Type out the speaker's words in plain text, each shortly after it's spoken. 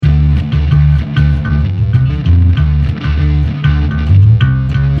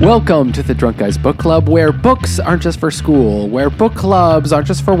Welcome to the Drunk Guys Book Club, where books aren't just for school, where book clubs aren't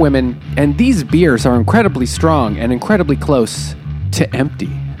just for women, and these beers are incredibly strong and incredibly close to empty.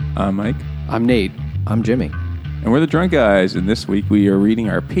 I'm Mike. I'm Nate. I'm Jimmy. And we're the Drunk Guys, and this week we are reading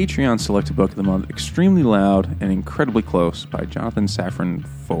our Patreon selected book of the month, Extremely Loud and Incredibly Close by Jonathan Safran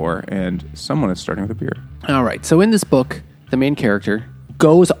Foer, and someone is starting with a beer. All right, so in this book, the main character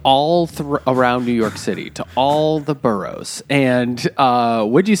goes all around New York City to all the boroughs. And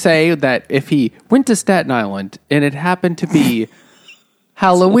would you say that if he went to Staten Island and it happened to be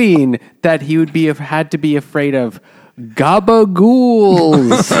Halloween, that he would had to be afraid of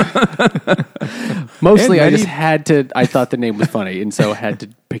gabagools? Mostly, I thought the name was funny, and so had to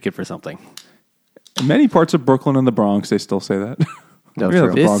pick it for something. In many parts of Brooklyn and the Bronx, they still say that. No,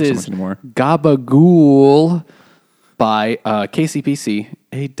 Really, this Bronx so is much anymore. Gabagool by KCPC,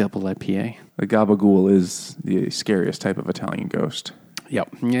 a double IPA. The gabagool is the scariest type of Italian ghost.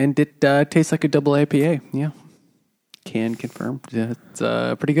 Yep, and it tastes like a double IPA. Yeah, can confirm. It's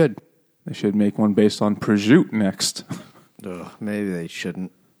pretty good. They should make one based on prosciutto next. Ugh, maybe they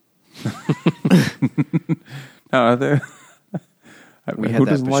shouldn't. Are there? Who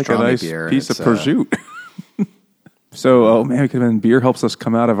doesn't like a nice piece of prosciutto? So, we could have been beer helps us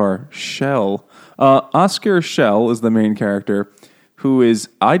come out of our shell. Oscar Schell is the main character, who is,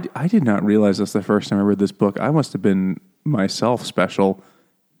 I did not realize this the first time I read this book. I must have been myself special.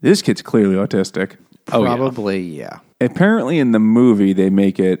 This kid's clearly autistic. Probably, yeah. Apparently in the movie, they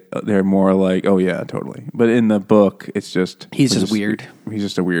make it, they're more like, oh yeah, totally. But in the book, it's just... He's just weird. He's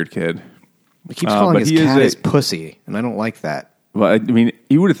just a weird kid. He keeps calling his cat his pussy, and I don't like that. Well, I mean,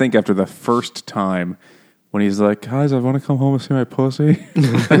 you would think after the first time... When he's like, guys, I want to come home and see my pussy.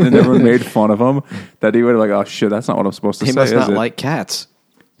 And then everyone made fun of him. That he would have like, oh shit, that's not what I'm supposed to say. He must not like cats.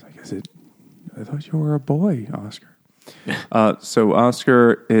 It's like, I thought you were a boy, Oscar. So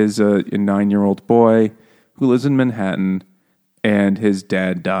Oscar is a 9-year-old boy who lives in Manhattan, and his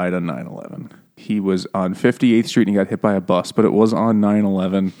dad died on 9/11. He was on 58th Street and he got hit by a bus, but it was on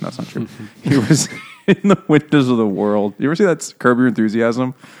 9/11. That's not true. He was in the windows of the world. You ever see that Curb Your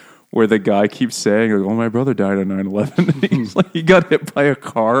Enthusiasm? Where the guy keeps saying, "Oh, my brother died on 9/11." He's like, he got hit by a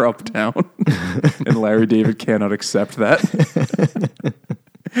car uptown, and Larry David cannot accept that.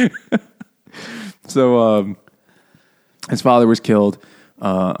 So, his father was killed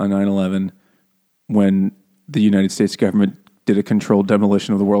on 9/11 when the United States government did a controlled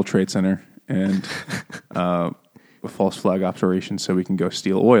demolition of the World Trade Center and a false flag operation, so we can go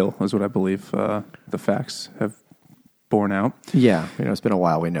steal oil. Is what I believe the facts have borne out. Yeah, it's been a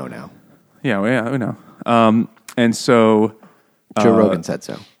while. We know now. Yeah, we know. And so... Joe Rogan said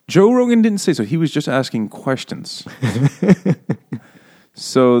so. Joe Rogan didn't say so. He was just asking questions.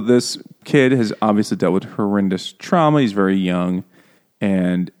 So this kid has obviously dealt with horrendous trauma. He's very young.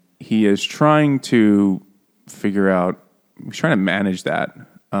 And he is trying to figure out... He's trying to manage that.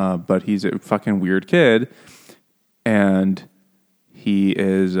 But he's a fucking weird kid. And he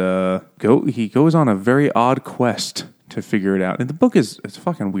is... he goes on a very odd quest to figure it out. And the book it's a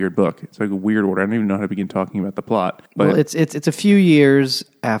fucking weird book. It's like a weird order. I don't even know how to begin talking about the plot. But well, it's a few years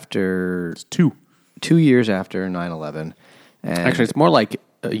after... It's 2 years after 9/11. And actually, it's more like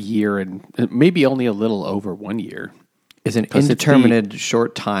a year and maybe only a little over 1 year. It's an indeterminate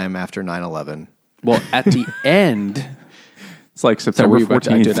short time after 9/11. Well, at the end... It's like September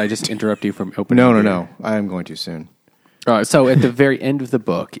 14th. Did I just interrupt you from opening? No. I am going to soon. So at the very end of the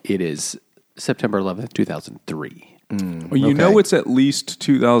book, it is September 11th, 2003. Well, you know it's at least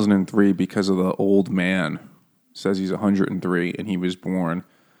 2003 because of the old man. Says he's 103 and he was born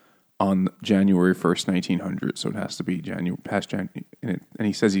on January 1st, 1900. So it has to be past January. And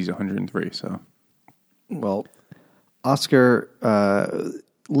he says he's 103. So, well, Oscar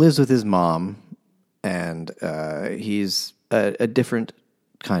lives with his mom, and he's a different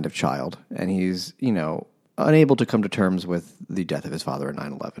kind of child, and he's unable to come to terms with the death of his father in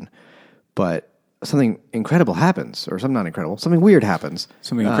 9/11. But something incredible happens, or something not incredible, something weird happens.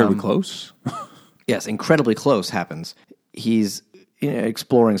 Something incredibly close? Yes, incredibly close happens. He's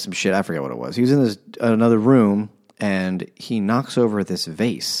exploring some shit. I forget what it was. He was in another room, and he knocks over this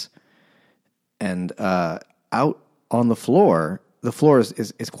vase. And out on the floor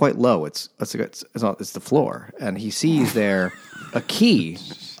is quite low. It's the floor. And he sees there a key.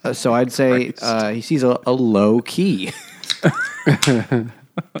 So I'd say he sees a low key.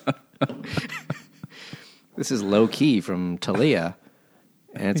 This is Low Key from Talia,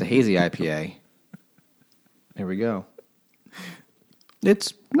 and it's a hazy IPA. Here we go.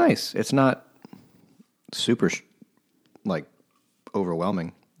 It's nice. It's not super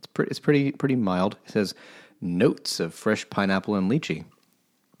overwhelming. It's pretty mild. It says notes of fresh pineapple and lychee.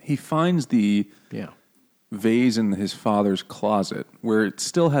 he finds the vase in his father's closet where it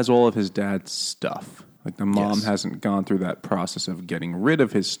still has all of his dad's stuff. Like the mom hasn't gone through that process of getting rid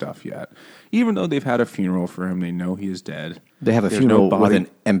of his stuff yet. Even though they've had a funeral for him, they know he is dead. They have a funeral with an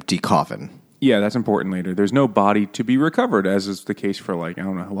empty coffin. Yeah, that's important later. There's no body to be recovered, as is the case for I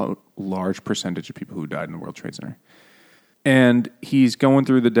don't know what large percentage of people who died in the World Trade Center. And he's going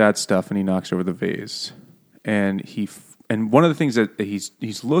through the dad's stuff, and he knocks over the vase. And one of the things that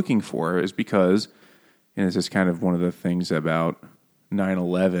he's looking for is because, and this is kind of one of the things about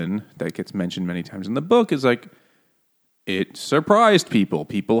 9/11 that gets mentioned many times in the book, is it surprised people.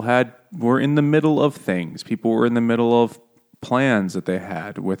 People were in the middle of things. People were in the middle of plans that they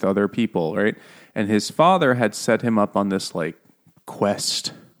had with other people, right? And his father had set him up on this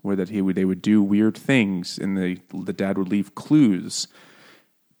quest where they would do weird things, and the dad would leave clues,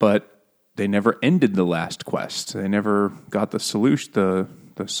 but they never ended the last quest. They never got the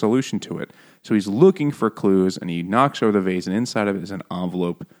solution to it. So he's looking for clues, and he knocks over the vase, and inside of it is an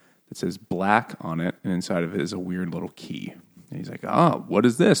envelope that says black on it, and inside of it is a weird little key. And he's like, what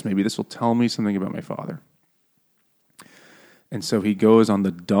is this? Maybe this will tell me something about my father. And so he goes on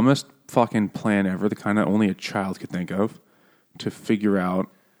the dumbest fucking plan ever, the kind of only a child could think of, to figure out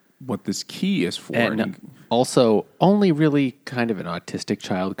what this key is for. And also, only really kind of an autistic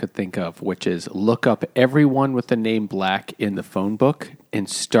child could think of, which is look up everyone with the name Black in the phone book and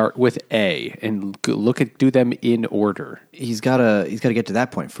start with A and do them in order. He's got to get to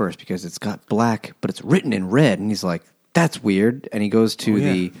that point first because it's got black, but it's written in red, and he's like, that's weird. And he goes to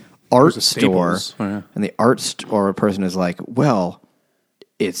the art store, and the art store person is like, well,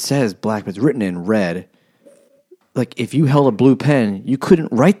 it says black, but it's written in red. Like, if you held a blue pen, you couldn't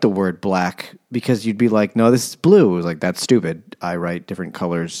write the word black because you'd be like, no, this is blue. It was like, that's stupid. I write different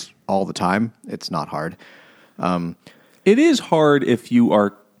colors all the time. It's not hard. It is hard if you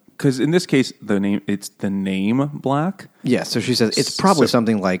are, because in this case, it's the name Black. Yeah, so she says it's probably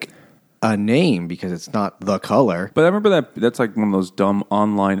something like a name because it's not the color. But I remember that's like one of those dumb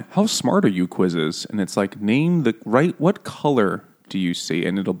online, how smart are you quizzes? And it's like, what color do you see?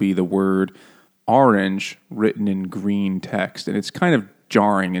 And it'll be the word orange written in green text, and it's kind of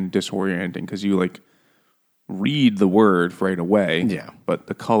jarring and disorienting because you read the word right away. Yeah, but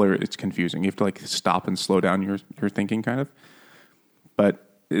the color, it's confusing. You have to stop and slow down your thinking, kind of. But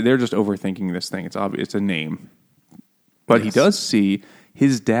they're just overthinking this thing. It's obvious. It's a name, but he does see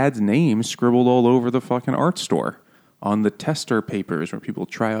his dad's name scribbled all over the fucking art store on the tester papers where people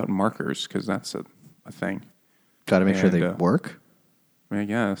try out markers because that's a thing. Got to make sure they work. I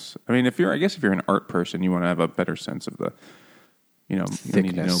guess. I mean, if you're an art person, you want to have a better sense of the, thickness. You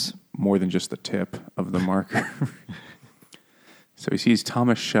need to know more than just the tip of the marker. So he sees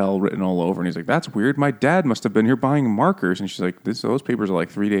Thomas Shell written all over, and he's like, "That's weird. My dad must have been here buying markers." And she's like, "Those papers are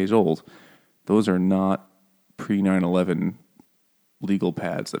 3 days old. Those are not pre-9/11 legal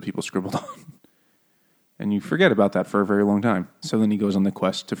pads that people scribbled on." And you forget about that for a very long time. So then he goes on the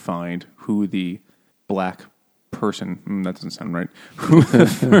quest to find who the black person, that doesn't sound right, who the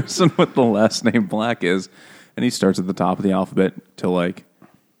person with the last name Black is, and he starts at the top of the alphabet to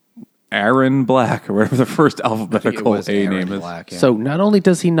Aaron Black or whatever the first alphabetical A name is. Black, yeah. So not only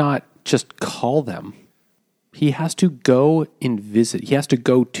does he not just call them, he has to go and visit. He has to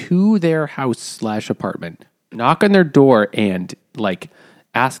go to their house/apartment, knock on their door, and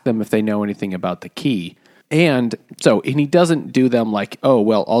ask them if they know anything about the key. And he doesn't do them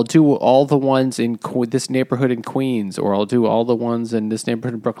I'll do all the ones in this neighborhood in Queens, or I'll do all the ones in this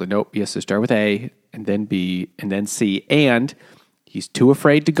neighborhood in Brooklyn. Nope. He has to start with A, and then B, and then C. And he's too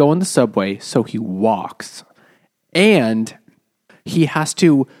afraid to go on the subway, so he walks. And he has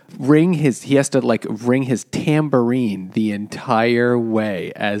to ring his tambourine the entire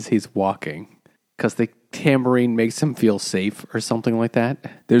way as he's walking, because the tambourine makes him feel safe or something like that.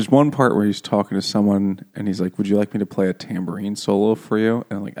 There's one part where he's talking to someone and he's like, "Would you like me to play a tambourine solo for you?"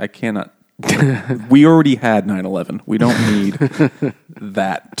 And I'm like, "I cannot." We already had 9/11. We don't need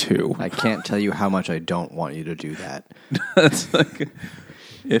that too. I can't tell you how much I don't want you to do that. That's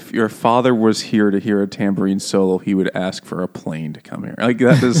if your father was here to hear a tambourine solo, he would ask for a plane to come here.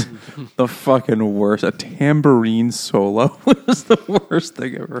 That is the fucking worst. A tambourine solo was the worst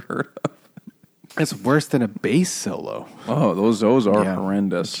thing I've ever heard of. It's worse than a bass solo. Oh, those are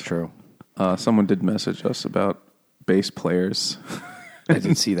horrendous. That's true. Someone did message us about bass players. I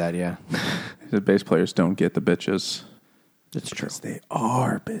did see that, yeah. The bass players don't get the bitches. It's true. They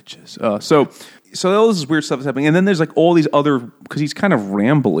are bitches. So all this weird stuff is happening. And then there's all these other, because he's kind of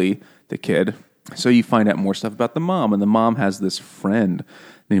rambly, the kid. So you find out more stuff about the mom. And the mom has this friend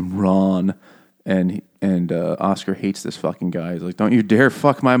named Ron. And And Oscar hates this fucking guy. He's like, don't you dare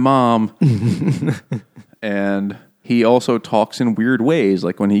fuck my mom. And he also talks in weird ways.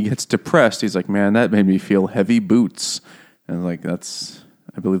 Like when he gets depressed, he's like, man, that made me feel heavy boots. And like,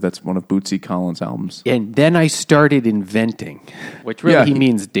 I believe that's one of Bootsy Collins' albums. And then I started inventing, which really he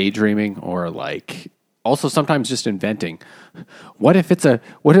means daydreaming or like also sometimes just inventing. What if it's a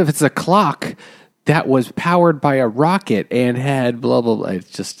clock that was powered by a rocket and had blah, blah, blah.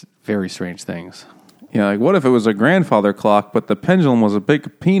 It's just very strange things. Yeah, like what if it was a grandfather clock, but the pendulum was a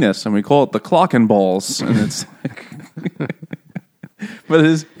big penis, and we call it the clock and balls? And it's like, but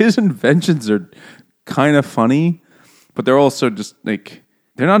his inventions are kind of funny, but they're also just like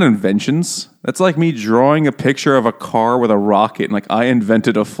they're not inventions. That's like me drawing a picture of a car with a rocket, and like I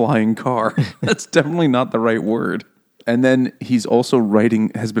invented a flying car. That's definitely not the right word. And then he's also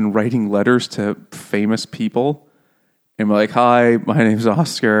has been writing letters to famous people. And we're like, hi, my name's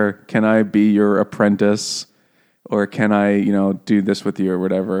Oscar. Can I be your apprentice? Or can I, do this with you or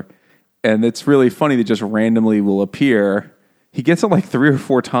whatever? And it's really funny that just randomly will appear. He gets it like 3 or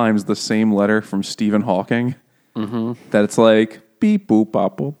 4 times the same letter from Stephen Hawking. Mm-hmm. That it's like, beep, boop,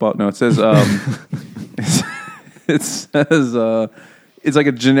 bop, boop, bop. No, it says, it's like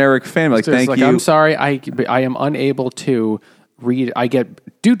a generic fan. Like, so thank you. I'm sorry, I am unable to read.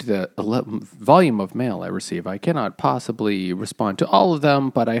 Due to the volume of mail I receive, I cannot possibly respond to all of them,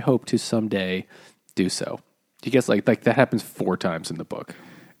 but I hope to someday do so. He gets like that happens 4 times in the book.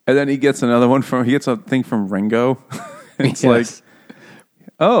 And then he gets another one he gets a thing from Ringo. It's like,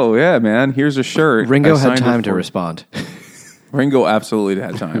 oh yeah, man, here's a shirt. Ringo had time to respond. Ringo absolutely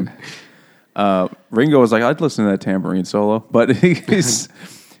had time. Ringo was like, I'd listen to that tambourine solo, but he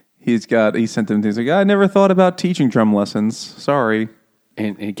sent them things like, I never thought about teaching drum lessons. Sorry.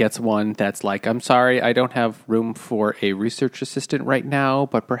 And it gets one that's like, I'm sorry, I don't have room for a research assistant right now,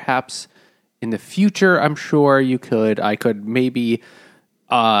 but perhaps in the future, I'm sure I could maybe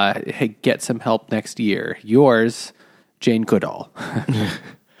get some help next year. Yours, Jane Goodall.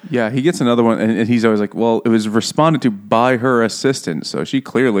 Yeah, he gets another one, and he's always like, well, it was responded to by her assistant, so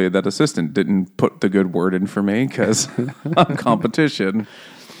that assistant didn't put the good word in for me because I'm competition.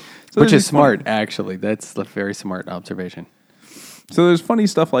 So which is smart, actually. That's a very smart observation. So there's funny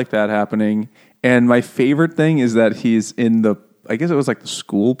stuff like that happening, and my favorite thing is that he's in I guess it was like the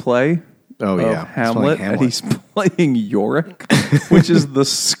school play of Hamlet, and he's playing Yorick, which is the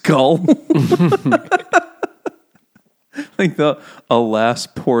skull. Like the alas,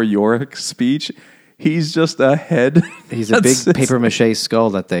 poor Yorick speech. He's just a head. He's a big papier-mâché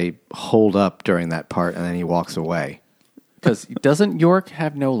skull that they hold up during that part, and then he walks away. Because doesn't York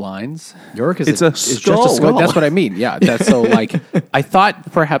have no lines? York is a skull. just a skull. That's what I mean. Yeah, that's so like I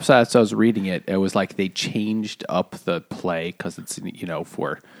thought perhaps as I was reading it, it was like they changed up the play because it's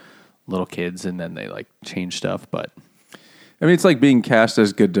for little kids, and then they like change stuff. But I mean, it's like being cast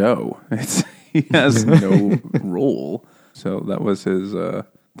as Godot. He has no role. So that was his. I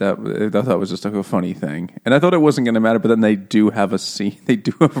thought it was just like a funny thing, and I thought it wasn't going to matter. But then they do have a scene. They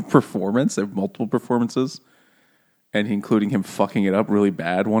do have a performance. They have multiple performances. And including him fucking it up really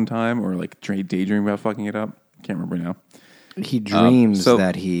bad one time, or like daydreaming about fucking it up. Can't remember now. He dreams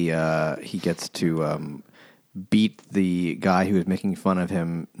that he gets to beat the guy who was making fun of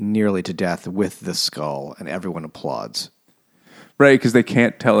him nearly to death with the skull, and everyone applauds. Right, because they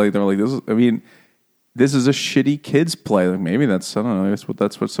can't tell. Like, they're like, this is a shitty kids play. Like maybe that's I don't know.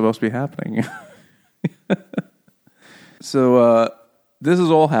 That's what's supposed to be happening. So this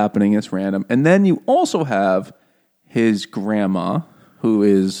is all happening. It's random, and then you also have his grandma, who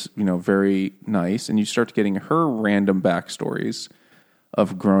is, very nice, and you start getting her random backstories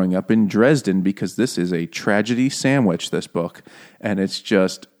of growing up in Dresden, because this is a tragedy sandwich, this book, and it's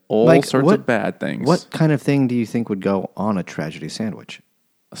just all sorts of bad things. What kind of thing do you think would go on a tragedy sandwich?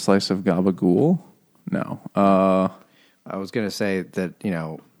 A slice of gabagool? No. I was going to say that,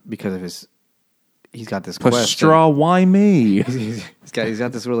 because of he's got this quest. Straw, why me? He's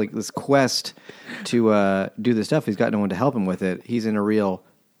got this quest to do this stuff. He's got no one to help him with it. He's in a real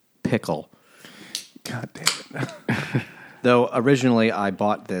pickle. God damn it. Though originally I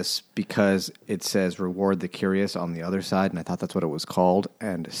bought this because it says reward the curious on the other side, and I thought that's what it was called.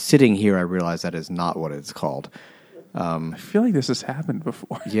 And sitting here, I realized that is not what it's called. I feel like this has happened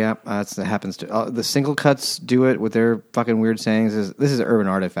before. Yeah, that happens to the single cuts do it with their fucking weird sayings. This is an Urban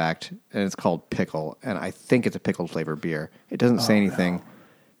Artifact, and it's called Pickle, and I think it's a pickle flavor beer. It doesn't say anything,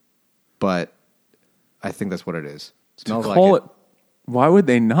 but I think that's what it is. Smells like it. Why would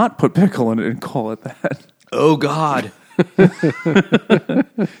they not put pickle in it and call it that? Oh God!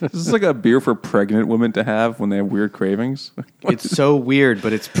 This is like a beer for pregnant women to have when they have weird cravings. It's so weird,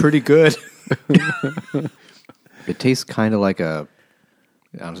 but it's pretty good. It tastes kind of like honestly,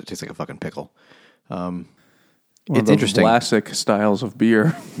 it tastes like a fucking pickle. One It's of the interesting. classic styles of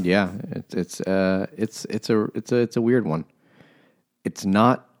beer. Yeah, it's a weird one. It's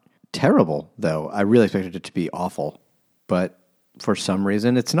not terrible though. I really expected it to be awful, but for some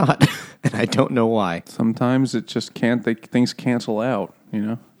reason it's not, and I don't know why. Sometimes it just can't. Things cancel out.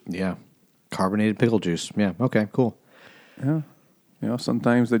 Yeah, carbonated pickle juice. Yeah, okay, cool. Yeah.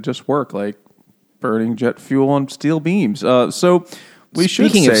 Sometimes they just work, like burning jet fuel on steel beams. So we should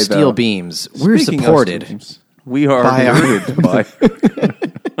Speaking say of steel though, beams, we're speaking of supported. steel beams, we are by our- supported by.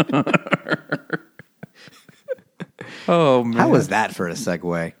 Oh man! How was that for a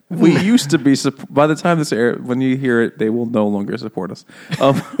segue? We used to be. By the time this air, when you hear it, they will no longer support us.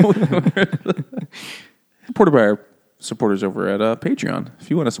 Supported by our supporters over at Patreon. If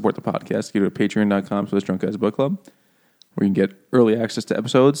you want to support the podcast, go to patreon.com/drunkguysbookclub, where you can get early access to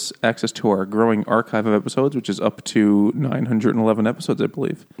episodes, access to our growing archive of episodes, which is up to 911 episodes, I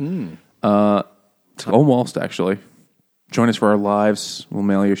believe. Almost, actually. Join us for our lives. We'll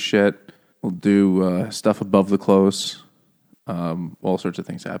mail you shit. We'll do stuff above the close. All sorts of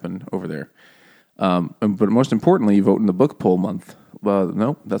things happen over there. But most importantly, vote in the book poll month.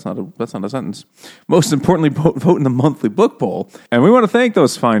 No, that's not a sentence. Most importantly, vote in the monthly book poll. And we want to thank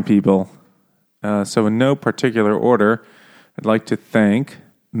those fine people. So in no particular order, I'd like to thank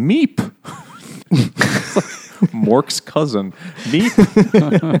Meep. Mork's cousin.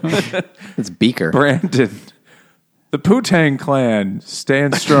 Meep. It's Beaker. Brandon. The Poo-Tang Clan.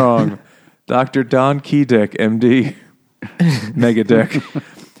 Stand strong. Dr. Don Keydick, MD. Mega Dick.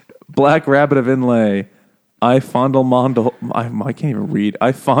 Black Rabbit of Inlay. I can't even read.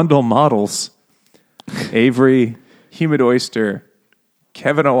 I fondle models. Avery, Humid Oyster,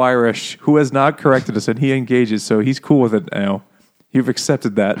 Kevin O'Irish, who has not corrected us, and he engages, so he's cool with it now. You've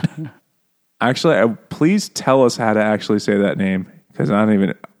accepted that. Actually, please tell us how to actually say that name, because I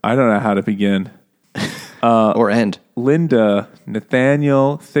don't know how to begin. Or end. Linda,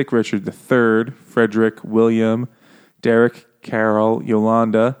 Nathaniel, Thick Richard III, Frederick, William, Derek, Carol,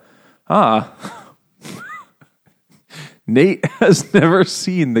 Yolanda. Nate has never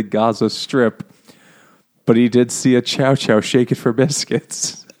seen the Gaza Strip, but he did see a Chow Chow Shake It for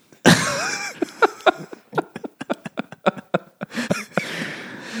Biscuits.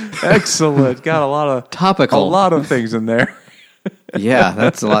 Excellent. Got a lot of Topical. a lot of things in there. Yeah,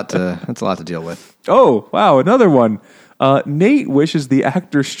 that's a lot to deal with. Oh, wow, another one. Nate wishes the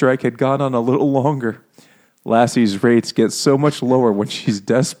actor strike had gone on a little longer. Lassie's rates get so much lower when she's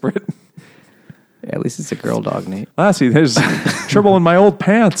desperate. Yeah, at least it's a girl dog, Nate. Lassie, there's trouble in my old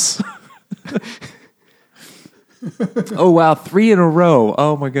pants. Oh, wow, 3 in a row.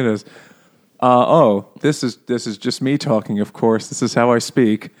 Oh, my goodness. This is just me talking, of course. This is how I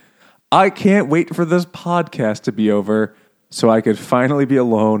speak. I can't wait for this podcast to be over so I could finally be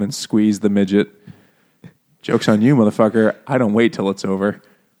alone and squeeze the midget. Joke's on you, motherfucker. I don't wait till it's over.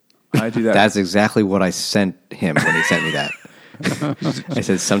 I do that. That's exactly what I sent him when he sent me that. I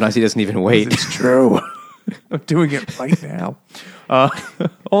said, sometimes he doesn't even wait. It's true. I'm doing it right now.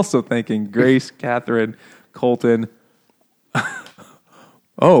 Also thanking Grace, Catherine, Colton.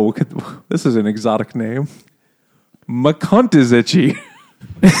 Oh, this is an exotic name. My cunt is itchy.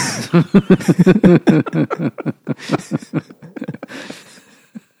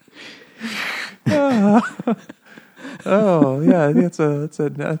 Oh yeah, that's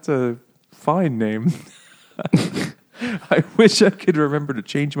a fine name. I wish I could remember to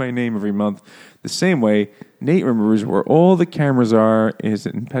change my name every month. The same way Nate remembers where all the cameras are. Is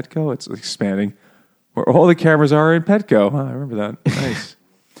it in Petco? It's expanding. Where all the cameras are in Petco. I remember that. Nice.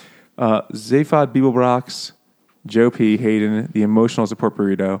 Zaphod Beeblebrox, Joe P. Hayden, the Emotional Support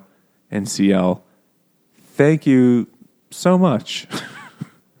Burrito, and CL. Thank you so much.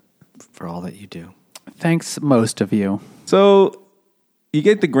 For all that you do. Thanks, most of you. So you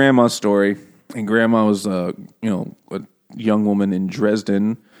get the grandma story, and grandma was, a young woman in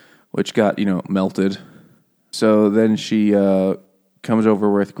Dresden, which got, melted. So then she comes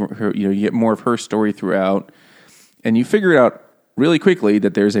over with her, you get more of her story throughout, and you figure out really quickly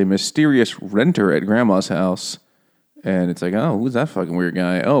that there's a mysterious renter at grandma's house, and it's like, oh, who's that fucking weird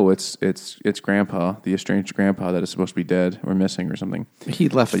guy? Oh, it's grandpa, the estranged grandpa that is supposed to be dead or missing or something. He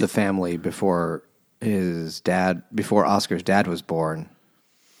left the family before Oscar's dad was born,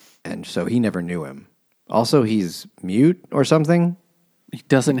 and so he never knew him. Also, he's mute or something. He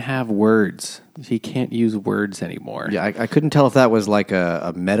doesn't have words. He can't use words anymore. Yeah, I couldn't tell if that was like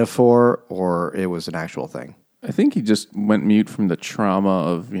a metaphor or it was an actual thing. I think he just went mute from the trauma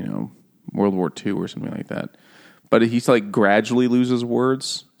of, World War II or something like that. but he's like gradually loses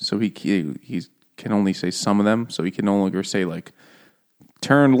words, so he can only say some of them. So he can no longer say like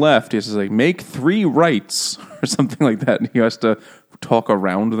turn left. He has to like make 3 rights or something like that. And he has to talk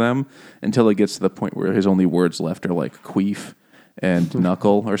around them until it gets to the point where his only words left are like queef and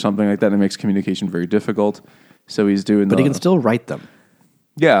knuckle or something like that. And it makes communication very difficult. So he's doing, but he can still write them.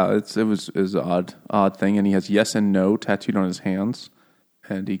 Yeah, it was an odd thing, and he has yes and no tattooed on his hands,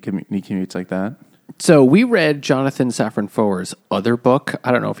 and he communicates like that. So we read Jonathan Safran Foer's other book.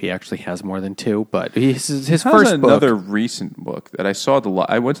 I don't know if he actually has more than 2, but his first book. Another recent book that I saw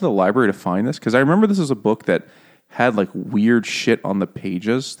I went to the library to find this because I remember this was a book that had like weird shit on the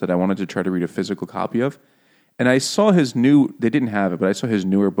pages that I wanted to try to read a physical copy of, and I saw his new. They didn't have it, but I saw his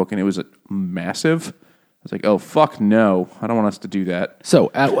newer book, and it was massive. I was like, oh, fuck no. I don't want us to do that.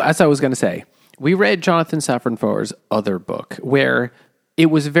 So, as I was going to say, we read Jonathan Safran Foer's other book, where it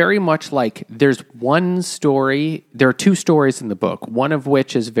was very much like there's one story. There are 2 stories in the book, one of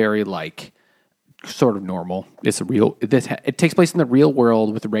which is very, like, sort of normal. It takes place in the real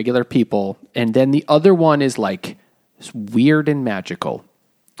world with regular people. And then the other one is, like, weird and magical.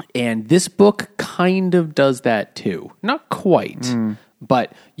 And this book kind of does that, too. Not quite.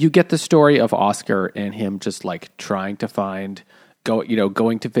 But you get the story of Oscar and him just like trying to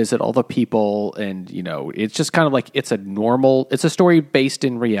going to visit all the people, and it's just kind of like it's a story based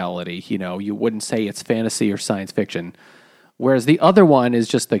in reality. You wouldn't say it's fantasy or science fiction, whereas the other one is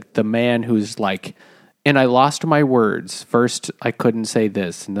just the man who's like, and I lost my words. First, I couldn't say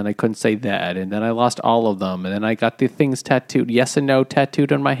this, and then I couldn't say that, and then I lost all of them, and then I got the things tattooed, yes and no,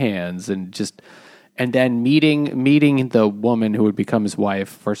 tattooed on my hands, and then meeting the woman who would become his wife,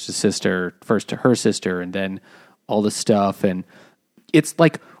 first to her sister, and then all this stuff. And it's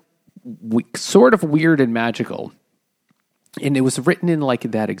like sort of weird and magical. And it was written in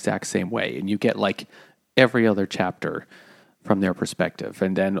like that exact same way. And you get like every other chapter from their perspective.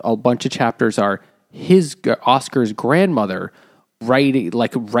 And then a bunch of chapters are Oscar's grandmother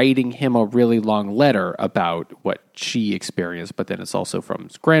writing him a really long letter about what she experienced. But then it's also from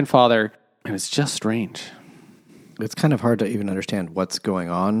his grandfather. And it's just strange. It's kind of hard to even understand what's going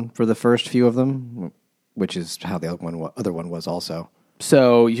on for the first few of them, which is how the other one was also.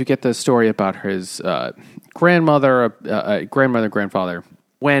 So you get the story about his grandfather.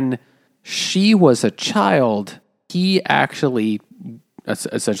 When she was a child, he actually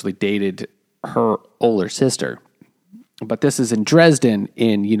essentially dated her older sister. But this is in Dresden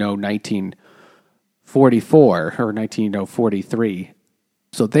in 1944 or 1943.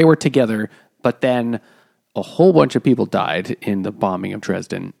 So they were together, but then a whole bunch of people died in the bombing of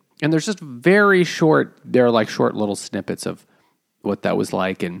Dresden. And there's just they're like short little snippets of what that was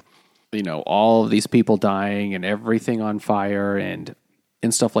like, and all of these people dying and everything on fire and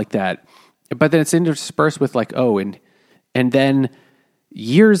stuff like that. But then it's interspersed with like, and then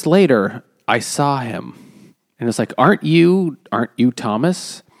years later I saw him, and it's like, aren't you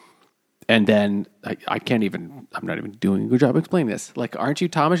Thomas? And then I'm not even doing a good job explaining this. Like, aren't you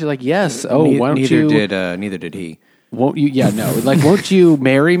Thomas? You're like, yes. Oh, why don't you? Neither did he. Won't you? Yeah, no. Like, won't you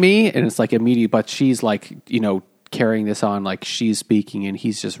marry me? And it's like immediate, but she's like, carrying this on, like she's speaking and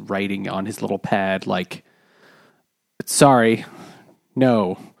he's just writing on his little pad, like, sorry,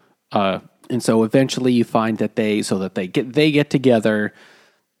 no. And so eventually you find that they get together,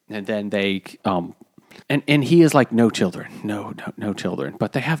 and then they, And he is like, no children, no children.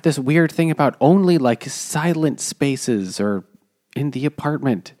 But they have this weird thing about only like silent spaces or in the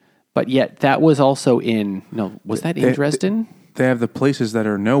apartment. But yet that was also was that in Dresden? They have the places that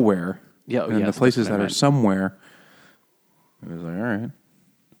are nowhere. Yeah, and the places that are somewhere. It was like, all right.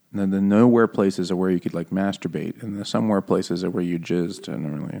 And then the nowhere places are where you could like masturbate, and the somewhere places are where you jizzed.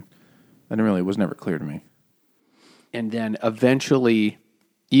 It was never clear to me. And then eventually,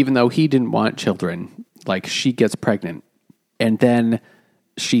 even though he didn't want children, like she gets pregnant, and then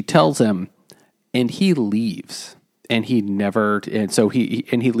she tells him, and he leaves, and he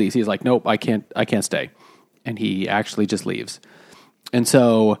leaves. He's like, nope, I can't stay, and he actually just leaves. And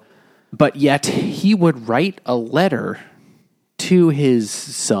so, but yet he would write a letter to his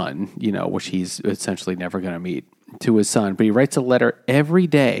son, which he's essentially never going to meet, to his son. But he writes a letter every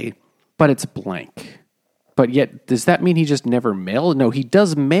day, but it's blank. But yet, does that mean he just never mailed? No, he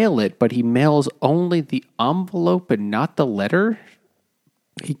does mail it, but he mails only the envelope and not the letter.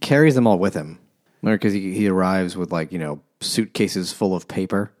 He carries them all with him. Because he arrives with suitcases full of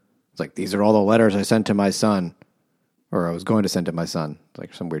paper. It's like, these are all the letters I sent to my son. Or I was going to send to my son. It's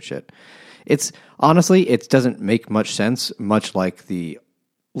like some weird shit. It's honestly, it doesn't make much sense, much like the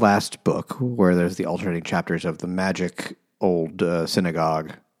last book where there's the alternating chapters of the magic old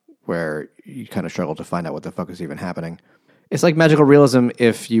synagogue where you kind of struggle to find out what the fuck is even happening. It's like magical realism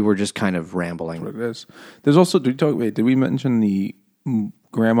if you were just kind of rambling. It is. There's also, did we mention the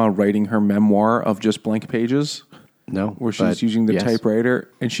grandma writing her memoir of just blank pages? No. Where she's using the yes. typewriter,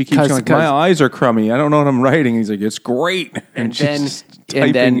 and she keeps going like, my eyes are crummy. I don't know what I'm writing. He's like, it's great. And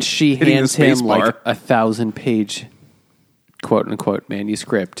then she hands him like 1,000-page quote unquote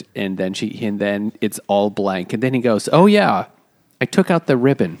manuscript, and then it's all blank. And then he goes, "Oh yeah, I took out the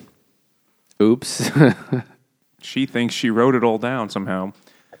ribbon. Oops." She thinks she wrote it all down somehow.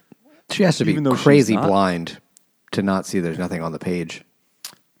 She has to be crazy blind to not see there's nothing on the page.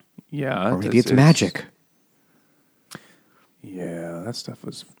 Yeah, or maybe it's magic. Yeah, that stuff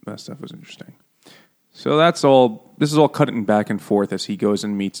was interesting. So that's all. This is all cutting back and forth as he goes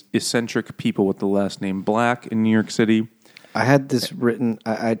and meets eccentric people with the last name Black in New York City. I had this written.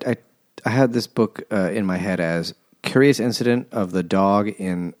 I had this book in my head as Curious Incident of the Dog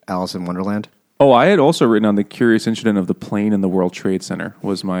in Alice in Wonderland. Oh, I had also written on the Curious Incident of the Plane in the World Trade Center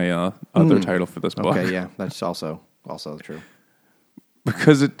was my other title for this book. Okay, yeah, that's also true.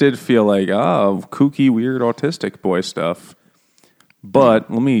 Because it did feel like kooky, weird, autistic boy stuff.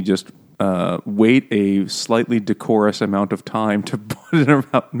 But let me just wait a slightly decorous amount of time to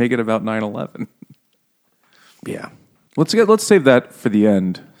make it about 9/11. Yeah. Let's save that for the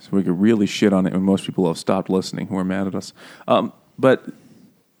end so we could really shit on it when most people have stopped listening who are mad at us. But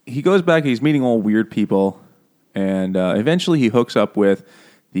he goes back, he's meeting all weird people, and eventually he hooks up with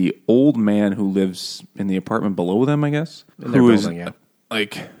the old man who lives in the apartment below them, I guess. In their building, yeah.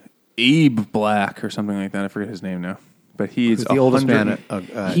 Like Abe Black or something like that. I forget his name now. But he's the oldest man.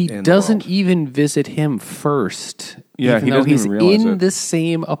 He doesn't even visit him first. Yeah, even he though doesn't he's even realize in it. the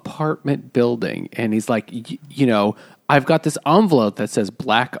same apartment building, and he's like, I've got this envelope that says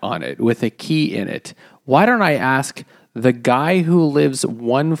Black on it with a key in it. Why don't I ask the guy who lives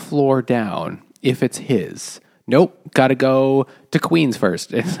one floor down if it's his? Nope, got to go to Queens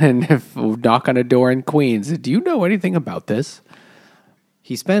first, and if knock on a door in Queens. Do you know anything about this?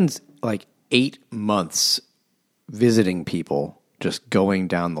 He spends like 8 months visiting people, just going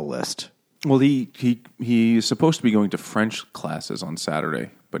down the list. Well, he's supposed to be going to French classes on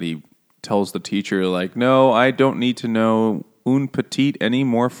Saturday, but he tells the teacher, like, no, I don't need to know un petit any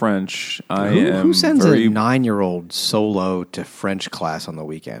more French. Who sends a 9-year-old solo to French class on the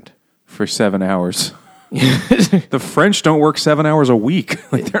weekend? For 7 hours. The French don't work 7 hours a week.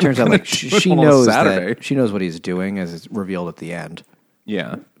 It turns out like she knows what he's doing, as it's revealed at the end.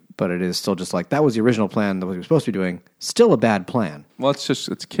 Yeah. But it is still just like, that was the original plan that we were supposed to be doing. Still a bad plan. Well,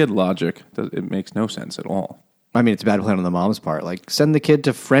 it's kid logic. It makes no sense at all. I mean, it's a bad plan on the mom's part. Like, send the kid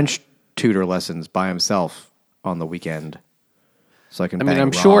to French tutor lessons by himself on the weekend. So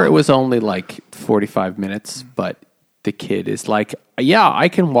I'm sure it was only like 45 minutes, but the kid is like, yeah, I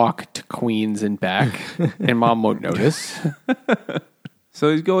can walk to Queens and back, and mom won't notice.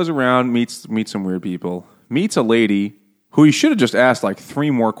 So he goes around, meets some weird people, meets a lady who he should have just asked like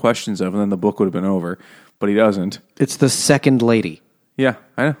 3 more questions of, and then the book would have been over. But he doesn't. It's the second lady. Yeah,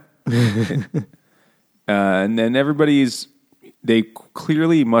 I know. And then they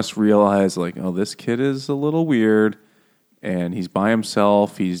clearly must realize, like, oh, this kid is a little weird, and he's by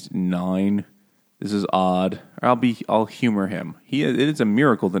himself. He's 9. This is odd. I'll humor him. It is a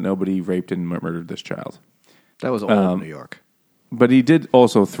miracle that nobody raped and murdered this child. That was old New York. But he did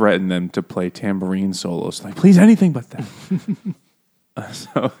also threaten them to play tambourine solos. Like, please, anything but that.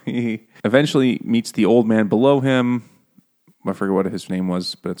 So he eventually meets the old man below him. I forget what his name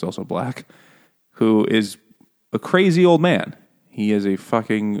was, but it's also Black, who is a crazy old man. He is a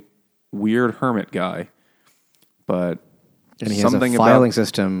fucking weird hermit guy. But and he has a filing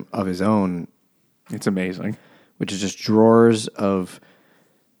system of his own. It's amazing. Which is just drawers of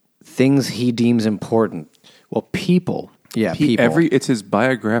things he deems important. Well, people. Yeah, people. It's his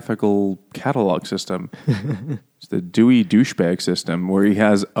biographical catalog system. It's the Dewey douchebag system, where he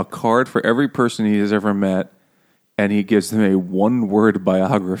has a card for every person he has ever met, and he gives them a 1-word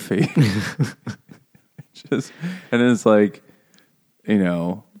biography. And then it's like,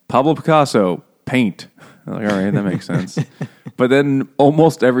 Pablo Picasso, paint. I'm like, all right, that makes sense. But then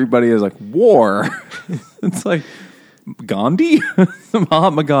almost everybody is like, war. It's like, Gandhi?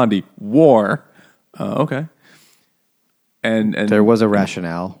 Mahatma Gandhi, war. Okay. And there was a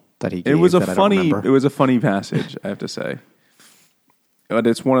rationale that he gave. It was a funny passage, I have to say. But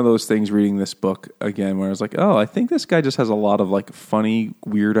it's one of those things reading this book again where I was like, oh, I think this guy just has a lot of like funny,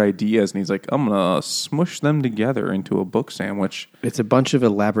 weird ideas, and he's like, I'm gonna smush them together into a book sandwich. It's a bunch of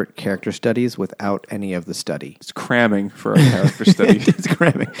elaborate character studies without any of the study. It's cramming for a character study. It's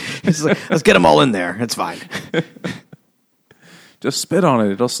cramming. It's like, let's get them all in there. It's fine. Just spit on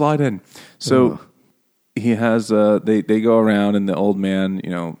it; it'll slide in. So he has. They go around, and the old man,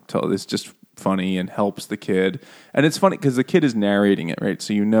 it's just funny and helps the kid. And it's funny because the kid is narrating it, right?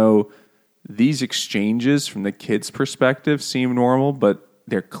 So these exchanges from the kid's perspective seem normal, but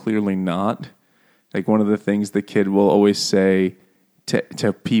they're clearly not. Like one of the things the kid will always say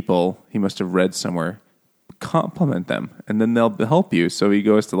to people he must have read somewhere, compliment them, and then they'll help you. So he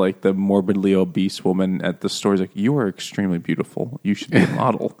goes to like the morbidly obese woman at the store. He's like, "You are extremely beautiful. You should be a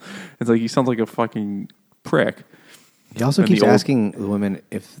model." It's like he sounds like a fucking prick. He also keeps asking the women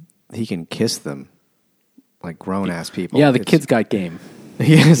if he can kiss them, like grown ass people. Yeah, the kid's got game.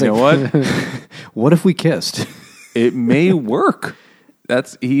 Yeah, You know what? What if we kissed? It may work.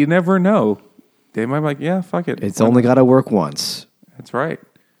 You never know. They might be like, yeah, fuck it. It's only got to work once. That's right.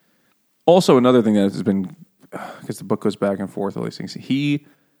 Also, another thing that has been, because the book goes back and forth, all these things, he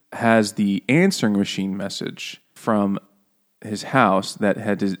has the answering machine message from his house that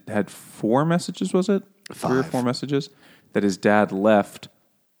had 4 messages, was it? 3 or 4 messages that his dad left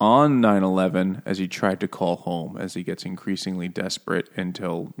on 9/11 as he tried to call home, as he gets increasingly desperate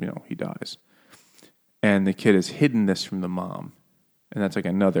until, he dies. And the kid has hidden this from the mom. And that's like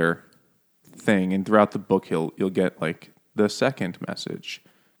another thing. And throughout the book, you'll get like the second message.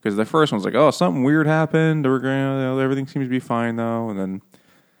 Because the first one's like, oh, something weird happened. Everything seems to be fine, though. And then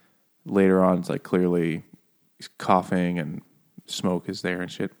later on, it's like clearly he's coughing and smoke is there and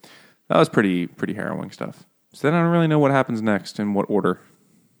shit. That was pretty harrowing stuff. So then I don't really know what happens next in what order.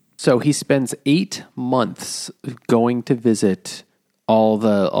 So he spends 8 months going to visit all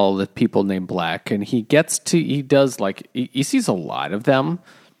the people named Black, and he sees a lot of them,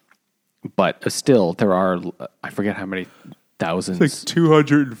 but still there are, I forget how many thousands. It's like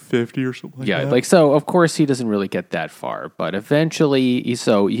 250 or something like that. Yeah, so of course he doesn't really get that far, but eventually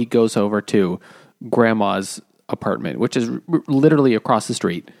he goes over to Grandma's apartment, which is literally across the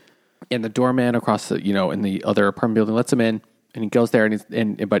street, and the doorman across the, in the other apartment building lets him in, and he goes there,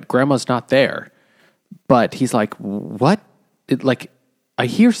 but Grandma's not there. But he's like, what? I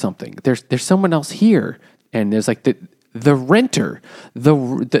hear something. There's someone else here, and there's like the renter.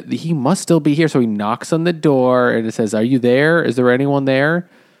 He must still be here. So he knocks on the door, and it says, "Are you there? Is there anyone there?"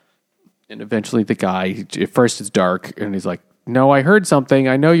 And eventually, the guy. At first, it's dark, and he's like, "No, I heard something.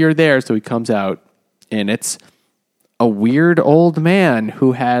 I know you're there." So he comes out, and it's a weird old man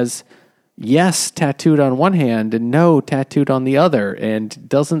who has yes tattooed on one hand and no tattooed on the other, and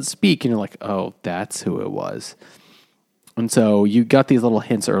doesn't speak. And you're like, "Oh, that's who it was." And so you got these little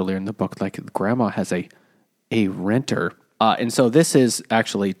hints earlier in the book, like Grandma has a renter. And so this is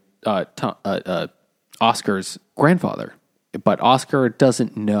actually Oscar's grandfather. But Oscar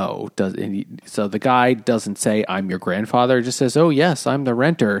doesn't know. So the guy doesn't say, "I'm your grandfather." He just says, "Oh, yes, I'm the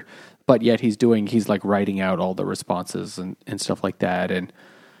renter." But yet he's like writing out all the responses and stuff like that. And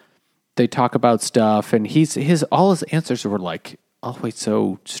they talk about stuff. And all his answers were like always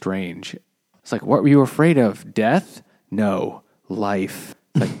so strange. It's like, "What were you afraid of? Death? No, life."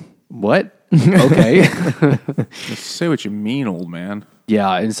 Like, what? Okay. Just say what you mean, old man.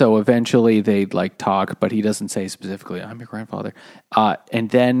 Yeah, and so eventually they like talk, but he doesn't say specifically, "I'm your grandfather." And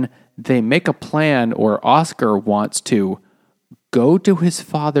then they make a plan, or Oscar wants to go to his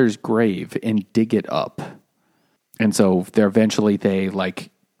father's grave and dig it up. And so they like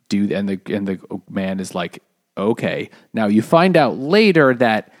do, and the man is like, "Okay." Now you find out later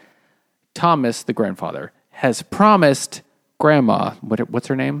that Thomas, the grandfather, has promised Grandma, what's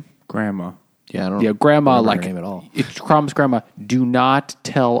her name? Grandma. Yeah, I don't Yeah, Grandma, remember like, her name at all. It promised Grandma, do not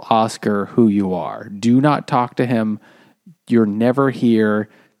tell Oscar who you are. Do not talk to him. You're never here.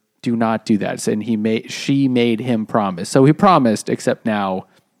 Do not do that. And she made him promise. So he promised, except now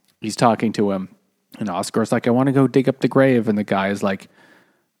he's talking to him. And Oscar's like, "I want to go dig up the grave." And the guy is like,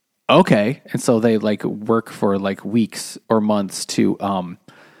 "Okay." And so they like work for like weeks or months to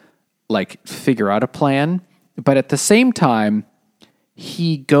like figure out a plan. But at the same time,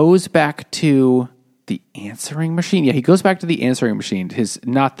 he goes back to the answering machine. Yeah, he goes back to the answering machine.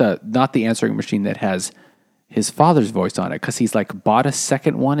 Not the answering machine that has his father's voice on it, because he's like bought a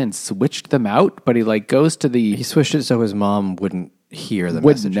second one and switched them out. But he like goes to He switched it so his mom wouldn't hear the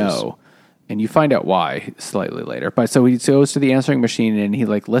wouldn't messages. know, and you find out why slightly later. But so he goes to the answering machine and he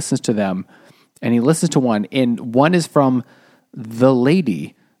like listens to them, and he listens to one, and one is from the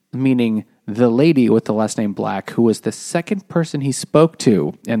lady, meaning the lady with the last name Black, who was the second person he spoke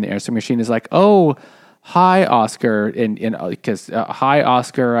to. And the answering machine is like, "Oh, hi, Oscar." And because, "Hi,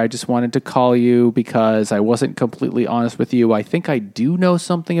 Oscar, I just wanted to call you because I wasn't completely honest with you. I think I do know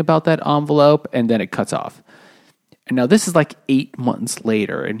something about that envelope." And then it cuts off. And now this is like 8 months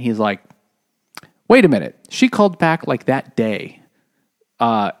later. And he's like, "Wait a minute. She called back like that day.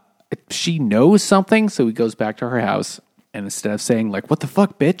 she knows something, so he goes back to her house, and instead of saying like, "What the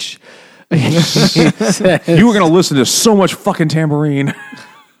fuck, bitch," he says, You were going to listen to so much fucking tambourine.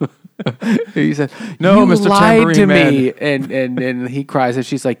 he said, No, "You Mr. lied to Tambourine me," and he cries, and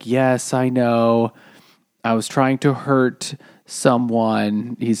she's like, "Yes, I know. I was trying to hurt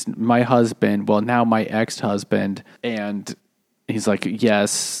someone. He's my husband. Well, now my ex-husband." And he's like,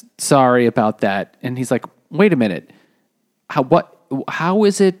 "Yes, sorry about that." And he's like, "Wait a minute. How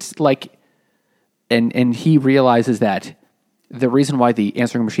is it like?" And he realizes that the reason why the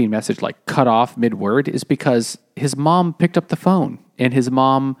answering machine message like cut off mid-word is because his mom picked up the phone, and his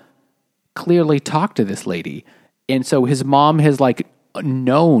mom clearly talked to this lady. And so his mom has like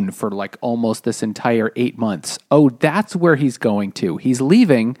known for like almost this entire 8 months. Oh, that's where he's going to. He's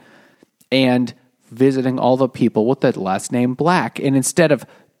leaving and visiting all the people with the last name Black. And instead of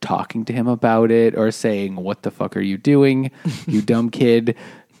talking to him about it or saying, "What the fuck are you doing, you dumb kid?"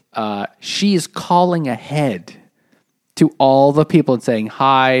 She's calling ahead to all the people and saying,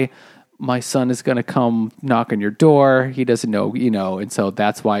 "Hi, my son is going to come knock on your door. He doesn't know, and so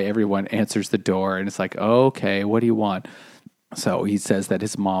that's why everyone answers the door. And it's like, "Okay, what do you want?" So he says that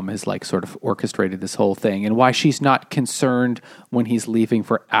his mom has like sort of orchestrated this whole thing, and why she's not concerned when he's leaving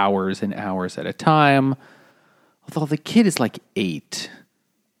for hours and hours at a time. Although the kid is like 8,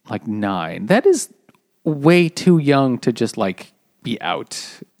 like 9. That is way too young to just like be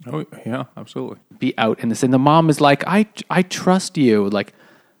out. Oh, yeah, absolutely. Be out in this. And the mom is like, I trust you. Like,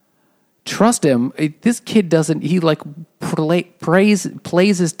 trust him. This kid doesn't, he like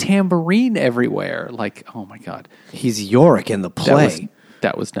plays his tambourine everywhere. Like, oh my God. He's Yorick in the play.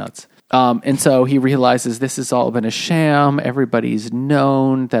 That was nuts. And so he realizes this has all been a sham. Everybody's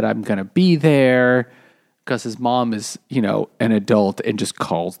known that I'm going to be there because his mom is, an adult and just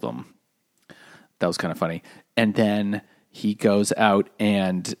calls them. That was kind of funny. And then he goes out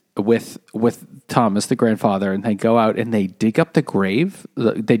and with Thomas, the grandfather, and they go out and they dig up the grave.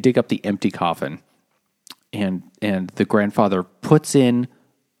 They dig up the empty coffin, and the grandfather puts in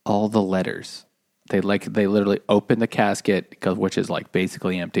all the letters. They literally open the casket, which is like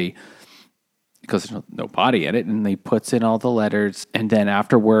basically empty because there's no body in it, and he puts in all the letters. And then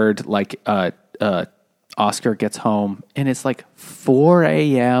afterward, Oscar gets home and it's like 4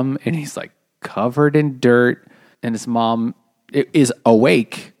 a.m. and he's like covered in dirt. And his mom is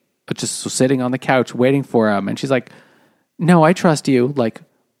awake, just sitting on the couch waiting for him. And she's like, "No, I trust you." Like,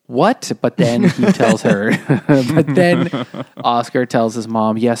 what? But then he tells her, but then Oscar tells his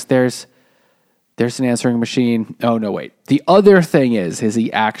mom, "Yes, there's an answering machine." Oh, no, wait. The other thing is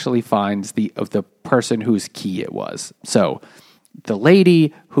he actually finds the person whose key it was. So the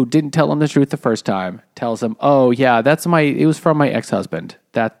lady who didn't tell him the truth the first time tells him, "Oh, yeah, it was from my ex-husband.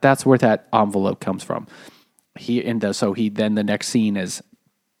 That's where that envelope comes from." Then the next scene is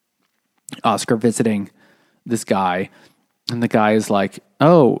Oscar visiting this guy, and the guy is like,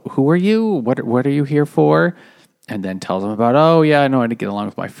 "Oh, who are you? What are you here for?" And then tells him about, "Oh yeah, I know how to get along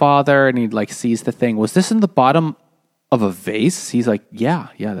with my father." And he like sees the thing. "Was this in the bottom of a vase?" He's like, "Yeah,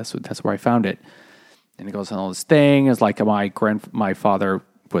 that's where I found it." And he goes on all this thing. It's like my father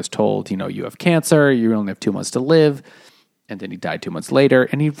was told, "You have cancer. You only have 2 months to live." And then he died 2 months later,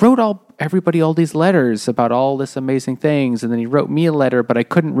 and he wrote everybody all these letters about all this amazing things. And then he wrote me a letter, but I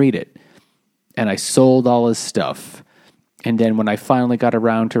couldn't read it. And I sold all his stuff. And then when I finally got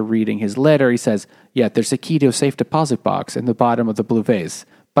around to reading his letter, he says, "Yeah, there's a key to a safe deposit box in the bottom of the blue vase.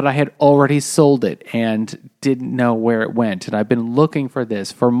 But I had already sold it and didn't know where it went. And I've been looking for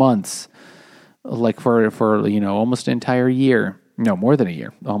this for months, like for almost an entire year. No, more than a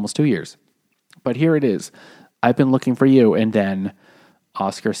year, almost 2 years. But here it is. I've been looking for you." And then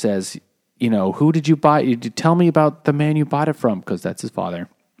Oscar says, "Who did you buy? Tell me about the man you bought it from," because that's his father.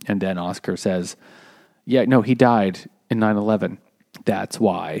 And then Oscar says, "Yeah, no, he died in 9/11. That's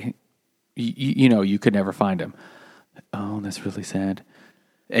why, you could never find him." Oh, that's really sad.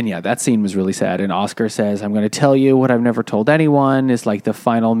 And yeah, that scene was really sad. And Oscar says, "I'm going to tell you what I've never told anyone. Is like the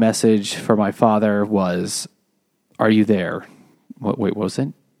final message for my father was, are you there?" Wait, what was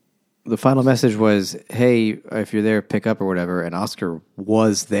it? The final message was, "Hey, if you're there, pick up," or whatever. And Oscar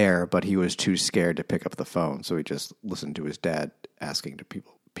was there, but he was too scared to pick up the phone. So he just listened to his dad asking to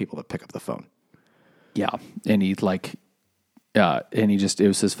people to pick up the phone. Yeah. And it was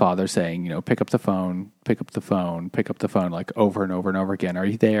his father saying, "Pick up the phone, pick up the phone, pick up the phone," like over and over and over again. "Are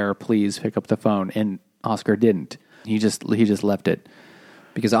you there? Please pick up the phone." And Oscar didn't. He just left it.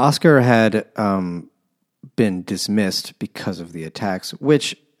 Because Oscar had been dismissed because of the attacks,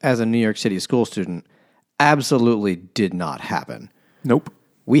 which, as a New York City school student, absolutely did not happen. Nope.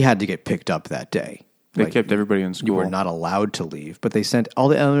 We had to get picked up that day. They kept everybody in school. You were not allowed to leave, but they sent all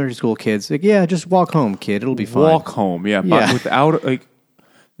the elementary school kids, like, yeah, just walk home, kid. It'll be fine. Walk home, yeah. But without, like,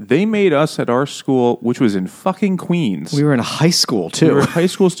 they made us at our school, which was in fucking Queens. We were in high school, too. We were high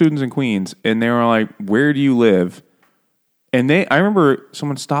school students in Queens, and they were like, where do you live? And I remember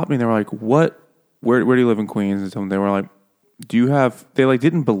someone stopped me, and they were like, what? Where do you live in Queens? And they were like, they like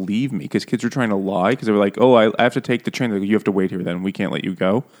didn't believe me because kids were trying to lie because they were like, oh, I have to take the train. They're like, you have to wait here then. We can't let you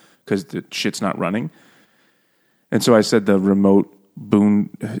go because the shit's not running. And so I said the remote Boone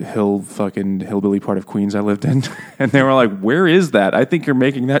Hill fucking hillbilly part of Queens I lived in. And they were like, where is that? I think you're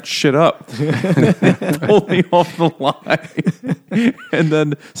making that shit up. They pulled me off the line. And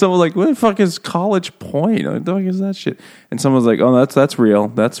then someone was like, what the fuck is College Point? What the fuck is that shit? And someone was like, oh, that's real.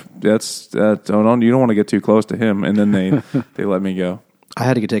 That's you don't want to get too close to him. And then they let me go. I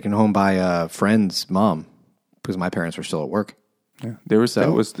had to get taken home by a friend's mom because my parents were still at work. Yeah, this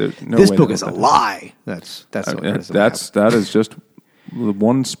book is a lie. That is just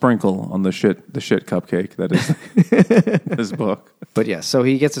one sprinkle on the shit cupcake that is this book. But yeah, so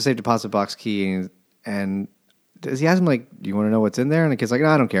he gets a safe deposit box key, and does he ask him like, "Do you want to know what's in there?" And the kid's like, "No,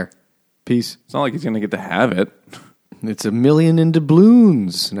 I don't care. Peace." It's not like he's gonna get to have it. It's $1 million in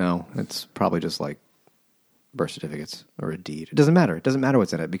doubloons. No, it's probably just like birth certificates or a deed. It doesn't matter. It doesn't matter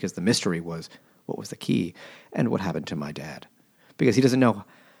what's in it because the mystery was what was the key and what happened to my dad. Because he doesn't know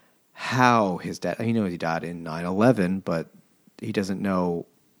how his dad... He knows he died in 9/11, but he doesn't know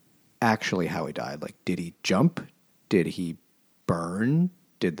actually how he died. Like, did he jump? Did he burn?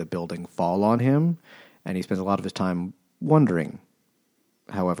 Did the building fall on him? And he spends a lot of his time wondering,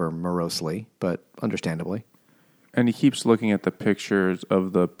 however morosely, but understandably. And he keeps looking at the pictures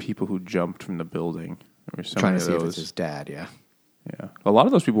of the people who jumped from the building. Trying to see if it's his dad, yeah. Yeah. A lot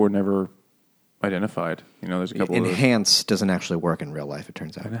of those people were never... identified. There's a couple Enhance doesn't actually work in real life, it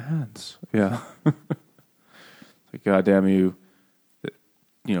turns out. Enhance. Yeah. Like, goddamn you,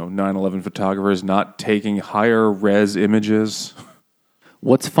 9/11 photographers not taking higher res images.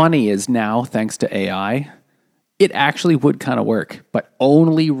 What's funny is now, thanks to AI, it actually would kind of work, but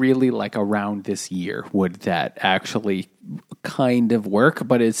only really like around this year would that actually kind of work,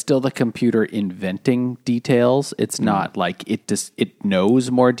 but it's still the computer inventing details. It's not like it knows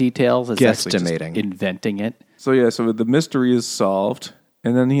more details. It's guesstimating. Inventing it. So the mystery is solved,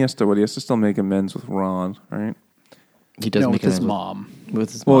 and then he has to still make amends with Ron, right? He does with his mom.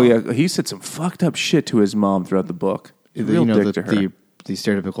 With his mom. Well, yeah, he said some fucked up shit to his mom throughout the book. Real dick to her. The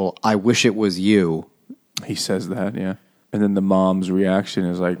stereotypical, I wish it was you. He says that, yeah. And then the mom's reaction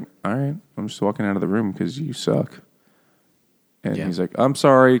is like, all right, I'm just walking out of the room because you suck. And he's like, I'm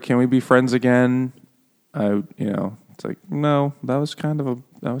sorry, can we be friends again? It's like, no, that was kind of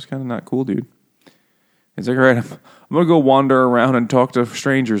not cool, dude. He's like, all right, I'm going to go wander around and talk to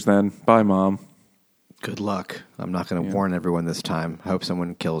strangers then. Bye, Mom. Good luck. I'm not going to warn everyone this time. I hope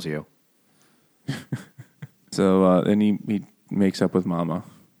someone kills you. So then he makes up with Mama,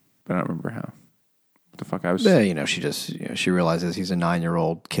 but I don't remember how. What the fuck I was... she realizes he's a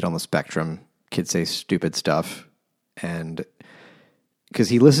 9-year-old kid on the spectrum. Kids say stupid stuff. And because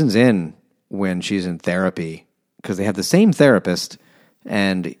he listens in when she's in therapy, because they have the same therapist,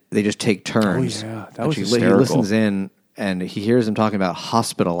 and they just take turns. Oh, yeah. That was he hysterical. listens in, and he hears him talking about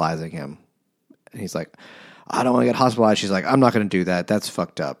hospitalizing him. And he's like, I don't want to get hospitalized. She's like, I'm not going to do that. That's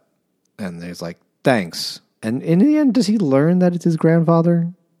fucked up. And he's like, thanks. And in the end, does he learn that it's his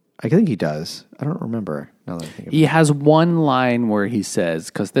grandfather? I think he does. I don't remember. Now that I think about He has one line where he says,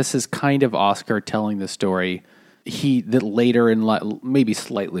 because this is kind of Oscar telling the story, that later in life, maybe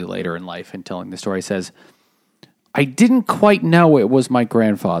slightly later in life, in telling the story, says, I didn't quite know it was my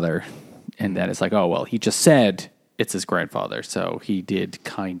grandfather. And then it's like, oh, well, he just said it's his grandfather. So he did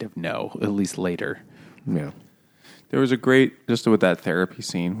kind of know, at least later. Yeah. There was a great, just with that therapy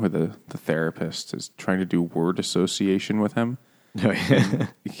scene where the therapist is trying to do word association with him. Oh, yeah.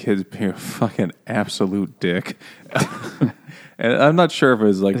 The kid's being a fucking absolute dick. And I'm not sure if it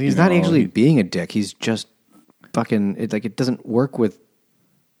was like... He's not actually being a dick. He's just fucking... It doesn't work with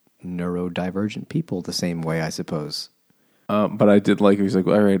neurodivergent people the same way, I suppose. But I did like, he's like,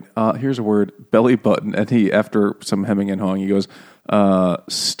 all right, here's a word, belly button. And he, after some hemming and hawing, he goes,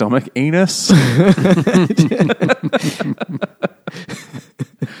 stomach anus?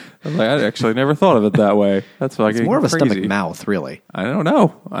 I'm like, I actually never thought of it that way. That's fucking It's more of a crazy. stomach mouth, really. I don't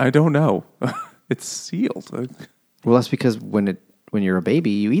know. It's sealed. Well, that's because when you're a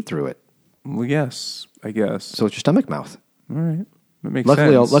baby, you eat through it. Well, yes, I guess. So it's your stomach mouth. All right. That makes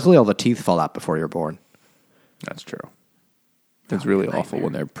Luckily, sense. luckily, all the teeth fall out before you're born. That's true. It's really awful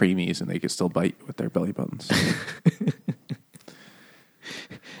when they're preemies and they can still bite with their belly buttons.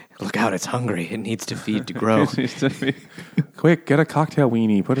 Look out, it's hungry. It needs to feed to grow. Quick, get a cocktail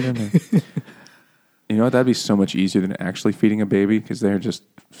weenie. Put it in there. You know what? That'd be so much easier than actually feeding a baby because they're just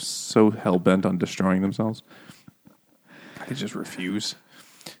so hell-bent on destroying themselves. I could just refuse.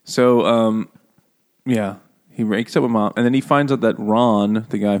 So, yeah, he wakes up with mom, and then he finds out that Ron,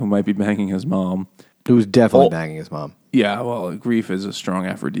 the guy who might be banging his mom... Who's definitely banging his mom. Yeah, well, grief is a strong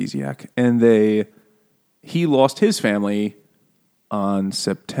aphrodisiac. And he lost his family on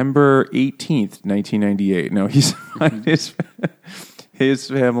September 18th, 1998. No, his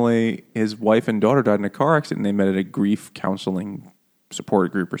family, his wife and daughter died in a car accident, and they met at a grief counseling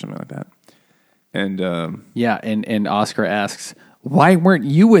support group or something like that. And and Oscar asks, "Why weren't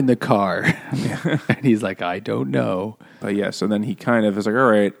you in the car?" And he's like, "I don't know." But yeah, so then he kind of is like,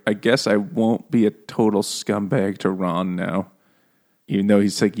 all right, I guess I won't be a total scumbag to Ron now. Even though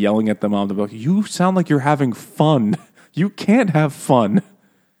he's like yelling at the mom to be like, you sound like you're having fun. You can't have fun.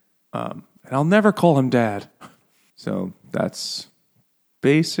 And I'll never call him dad. So that's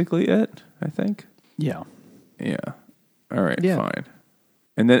basically it, I think. Yeah. Yeah. All right, fine.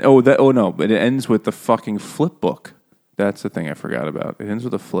 And then, but it ends with the fucking flip book. That's the thing I forgot about. It ends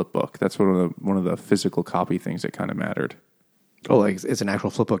with a flip book. That's one of the physical copy things that kind of mattered. Oh, like it's an actual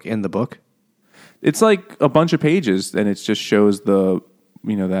flip book in the book? It's like a bunch of pages, and it just shows that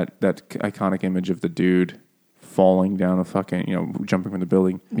iconic image of the dude falling down a fucking, jumping from the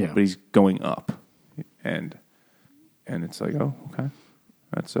building. Yeah. But he's going up. And it's like, oh, okay.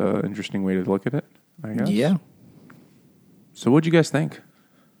 That's an interesting way to look at it, I guess. Yeah. So what'd you guys think?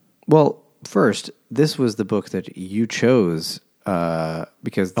 Well, first, this was the book that you chose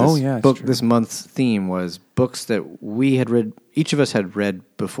because this month's theme was books that we had read, each of us had read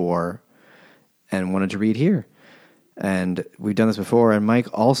before and wanted to read here. And we've done this before, and Mike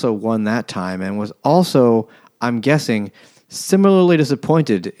also won that time and was also, I'm guessing, similarly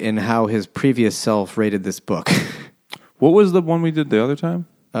disappointed in how his previous self rated this book. What was the one we did the other time?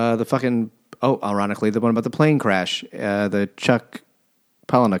 Ironically, the one about the plane crash, the Chuck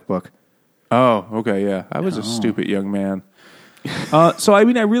Palahniuk book. Oh, okay, yeah. I was a stupid young man. So, I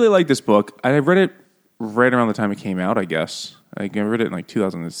really like this book. I read it right around the time it came out, I guess. I read it in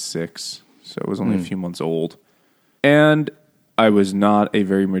 2006, so it was only a few months old. And I was not a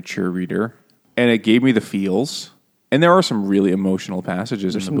very mature reader, and it gave me the feels. And there are some really emotional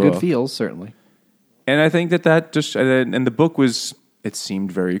passages in the book. Some good feels, certainly. And I think that just, and the book it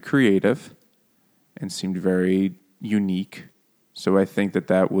seemed very creative and seemed very unique. So I think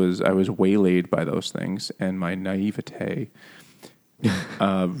I was waylaid by those things and my naivete.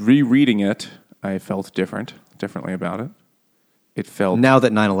 Rereading it, I felt differently about it. It felt... Now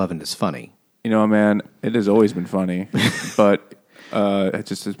that 9/11 is funny. Man, it has always been funny, but it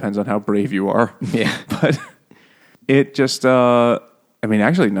just depends on how brave you are. Yeah. But it just...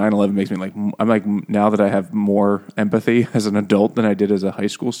 actually 9/11 makes me I'm like, now that I have more empathy as an adult than I did as a high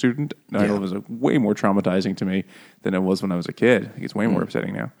school student, 9/11 was way more traumatizing to me than it was when I was a kid. I think it's way more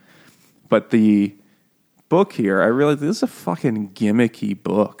upsetting now. But the book here, I realized this is a fucking gimmicky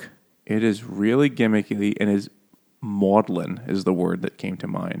book. It is really gimmicky, and is maudlin is the word that came to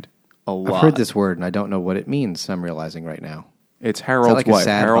mind a lot. I've heard this word, and I don't know what it means, I'm realizing right now. It's Harold's like a wife,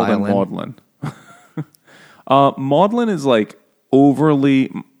 sad Harold violin? and maudlin. Maudlin is like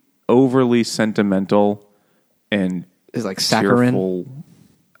overly sentimental and Is like saccharine? tearful.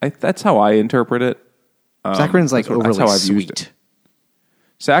 That's how I interpret it. Saccharin's like that's overly how I've used sweet. it.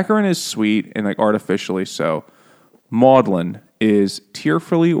 Saccharin is sweet and artificially so. Maudlin is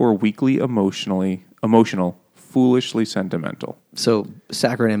tearfully or weakly emotional, foolishly sentimental. So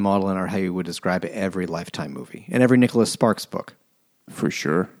saccharin and maudlin are how you would describe every Lifetime movie and every Nicholas Sparks book. For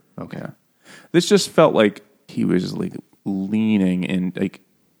sure. Okay. Yeah. This just felt like he was leaning and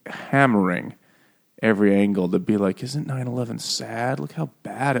hammering every angle to be like, isn't 9/11 sad? Look how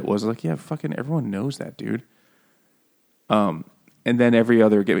bad it was. Yeah, fucking everyone knows that, dude. And then every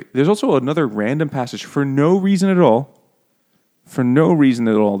other... There's also another random passage for no reason at all.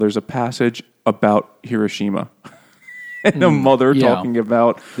 There's a passage about Hiroshima. And a mother talking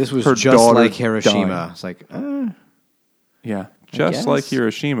about this was her just daughter like Hiroshima. dying. It's like, Yeah, just like guess.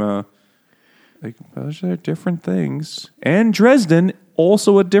 Hiroshima. Those are different things. And Dresden,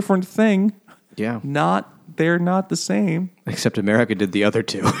 also a different thing. yeah. They're not the same. Except America did the other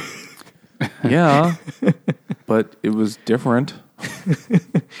two. Yeah, but it was different.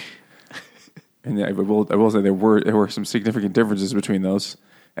 And I will say there were some significant differences between those.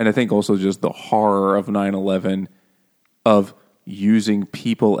 And I think also just the horror of 9/11 of using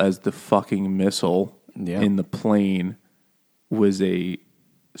people as the fucking missile in the plane was a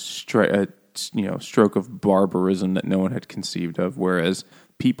stroke of barbarism that no one had conceived of. Whereas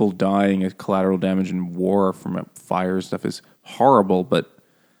people dying as collateral damage in war from fire stuff is horrible, but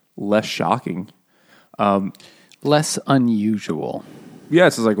less shocking. Less unusual.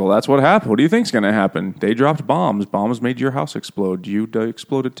 Yes, it's like, well, that's what happened. What do you think's going to happen? They dropped bombs. Bombs made your house explode. You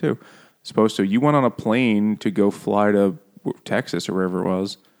exploded too. Supposed to. You went on a plane to go fly to Texas or wherever it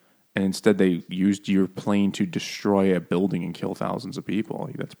was, and instead they used your plane to destroy a building and kill thousands of people.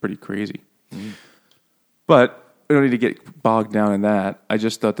 Like, that's pretty crazy. Mm. But we don't need to get bogged down in that. I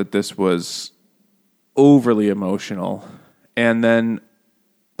just thought that this was overly emotional. And then,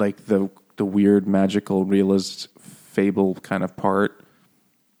 like, the weird magical realist fable kind of part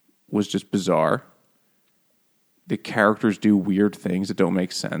was just bizarre. The characters do weird things that don't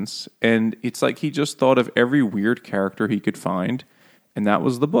make sense. And it's like he just thought of every weird character he could find, and that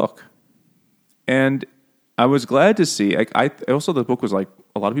was the book. And I was glad to see, I also, the book was like,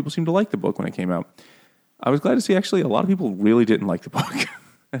 a lot of people seemed to like the book when it came out. I was glad to see actually a lot of people really didn't like the book.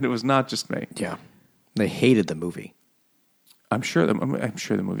 And it was not just me. Yeah. They hated the movie. I'm sure the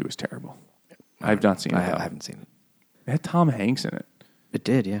movie was terrible. I've not seen it. I haven't seen it. It had Tom Hanks in it. It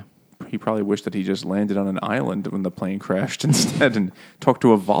did, yeah. He probably wished that he just landed on an island when the plane crashed instead and talked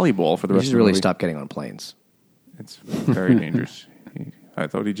to a volleyball for the rest of the movie. He should really stop getting on planes. It's very dangerous. I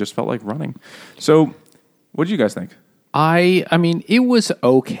thought he just felt like running. So, what did you guys think? I mean, it was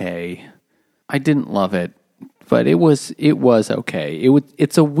okay. I didn't love it, but it was okay.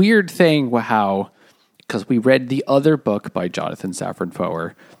 It's a weird thing how, because we read the other book by Jonathan Safran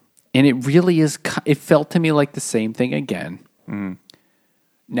Foer, and it really is. It felt to me like the same thing again. Mm.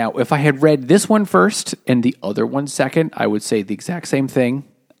 Now, if I had read this one first and the other one second, I would say the exact same thing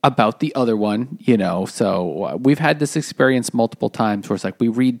about the other one. So we've had this experience multiple times where it's like we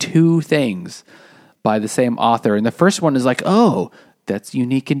read two things by the same author, and the first one is like, oh, that's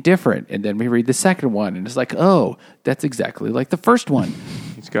unique and different. And then we read the second one, and it's like, oh, that's exactly like the first one.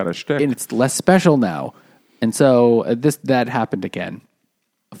 He's got a shtick. And it's less special now. And so that happened again.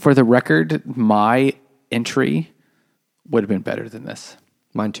 For the record, my entry would have been better than this.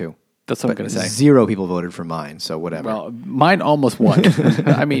 Mine too. That's what I'm going to say. 0 people voted for mine, so whatever. Well, mine almost won.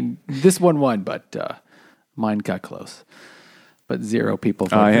 I mean, this one won, but mine got close. But 0 people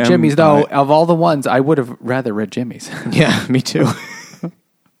voted for Jimmy's, though. Of all the ones, I would have rather read Jimmy's. Yeah, me too.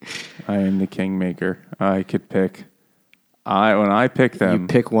 I am the kingmaker. I could pick. When I pick them... You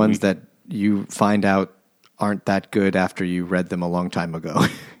pick ones that you find out aren't that good after you read them a long time ago.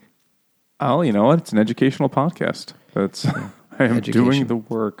 Oh, you know what? It's an educational podcast. That's... I am doing the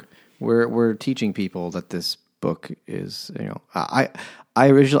work. We're teaching people that this book is, I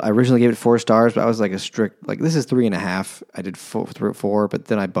originally gave it 4 stars, but I was like a strict, like, this is 3.5. I did 4, but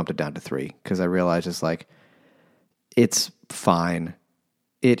then I bumped it down to 3 because I realized it's like, it's fine.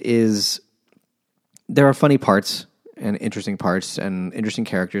 It is, there are funny parts and interesting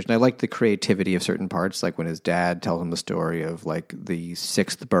characters. And I like the creativity of certain parts, like when his dad tells him the story of like the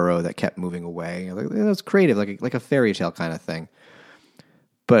 6th borough that kept moving away. That's creative, like a fairy tale kind of thing.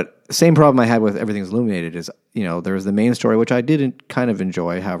 But the same problem I had with Everything's Illuminated is, there was the main story, which I didn't kind of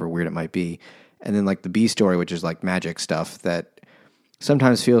enjoy, however weird it might be. And then like the B story, which is like magic stuff that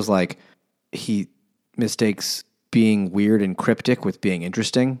sometimes feels like he mistakes being weird and cryptic with being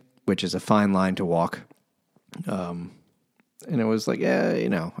interesting, which is a fine line to walk. And it was like, I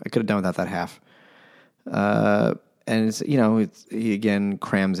could have done without that half. And it's, he again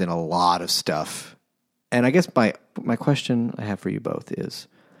crams in a lot of stuff. And I guess my question I have for you both is,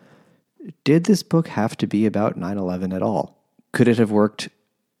 did this book have to be about 9/11 at all? Could it have worked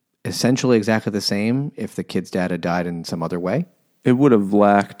essentially exactly the same if the kid's dad had died in some other way? It would have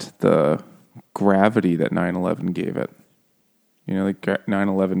lacked the gravity that 9/11 gave it. Like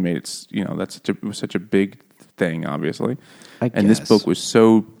 9/11 made it, it was such a big thing, obviously. And this book was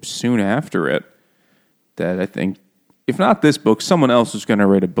so soon after it that I think, if not this book, someone else was going to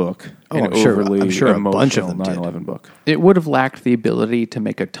write a book. I'm sure a bunch of them 9/11 book. It would have lacked the ability to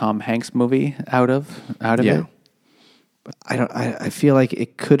make a Tom Hanks movie out of it. I feel like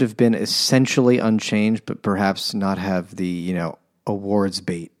it could have been essentially unchanged, but perhaps not have the, awards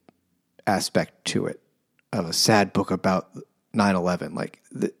bait aspect to it of a sad book about 9/11. Like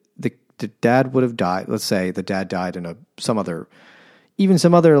the dad would have died. Let's say the dad died in some other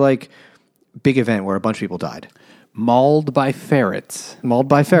like big event where a bunch of people died. Mauled by ferrets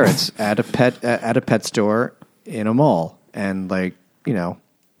at a pet store in a mall. And like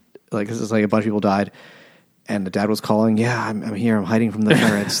this is like a bunch of people died and the dad was calling, yeah, I'm here, I'm hiding from the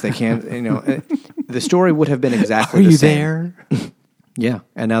ferrets. They can't, the story would have been exactly the same. Are you there? Yeah.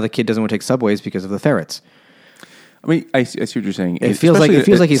 And now the kid doesn't want to take subways because of the ferrets. I mean, I see what you're saying. It feels like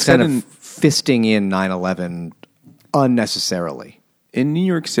he's kind of fisting in 9/11 unnecessarily. in New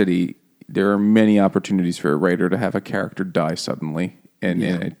York City, there are many opportunities for a writer to have a character die suddenly in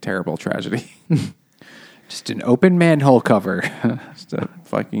a terrible tragedy. Just an open manhole cover. Just a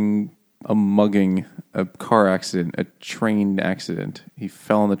mugging, a car accident, a train accident. He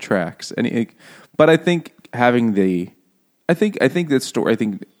fell on the tracks, but I think having I think that story.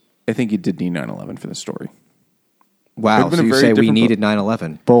 I think you did need 9/11 for the story. Wow, so you say we needed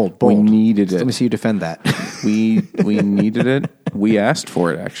 9/11. Bold. We needed it. Let me see you defend that. We needed it. We asked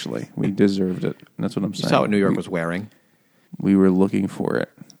for it, actually. We deserved it. That's what I'm saying. You saw what New York was wearing. We were looking for it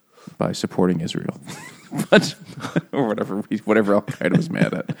by supporting Israel. But, or whatever Al-Qaeda was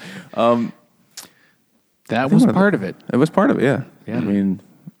mad at. That was part of it. It was part of it, yeah. I mean,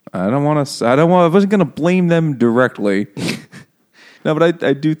 I wasn't going to blame them directly. No, but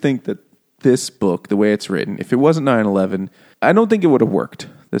I do think that this book, the way it's written, if it wasn't 9/11, I don't think it would have worked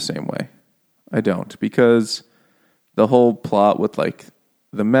the same way. I don't, because the whole plot with like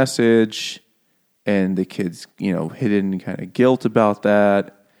the message and the kids, hidden kind of guilt about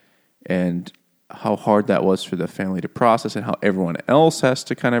that, and how hard that was for the family to process, and how everyone else has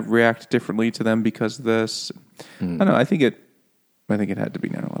to kind of react differently to them because of this. I don't know. I think it had to be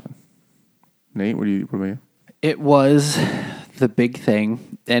 9/11. Nate, what about you? It was the big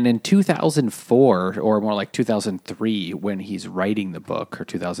thing. And in 2004, or more like 2003, when he's writing the book, or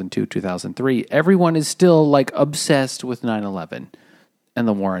 2002, 2003, everyone is still like obsessed with 9/11 and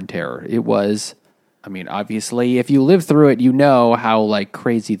the War on Terror. It was, I mean, obviously, if you live through it, you know how like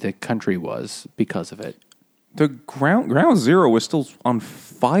crazy the country was because of it. The ground zero was still on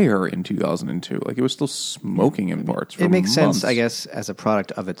fire in 2002. Like, it was still smoking in parts for It makes months. sense, I guess, as a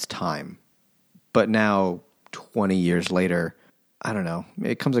product of its time. But now, 20 years later, I don't know.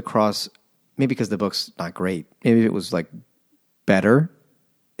 It comes across, maybe because the book's not great. Maybe if it was like better,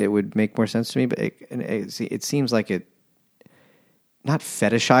 it would make more sense to me. But it seems like it, not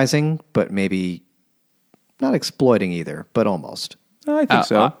fetishizing, but maybe not exploiting either, but almost. I think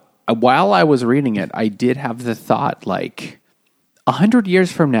so. While I was reading it, I did have the thought, like, 100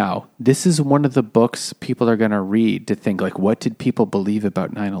 years from now, this is one of the books people are going to read to think, like, what did people believe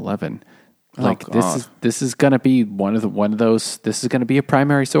about 9/11? Like, this is going to be one of those. This is going to be a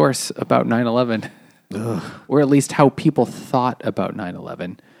primary source about 9/11, or at least how people thought about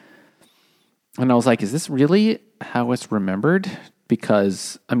 9/11. And I was like, is this really how it's remembered?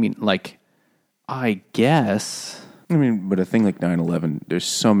 Because I mean, like, I guess. I mean, but a thing like 9/11, there's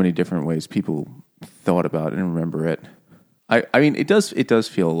so many different ways people thought about it and remember it. I mean, it does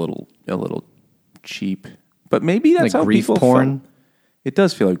feel a little cheap, but maybe that's like how grief people porn. felt. It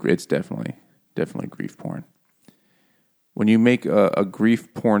does feel like it's definitely grief porn. When you make a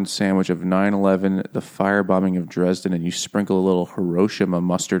grief porn sandwich of 9/11, the firebombing of Dresden, and you sprinkle a little Hiroshima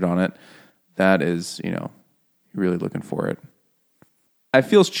mustard on it, that is, you're really looking for it. It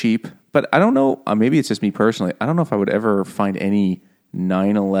feels cheap, but I don't know. Maybe it's just me personally. I don't know if I would ever find any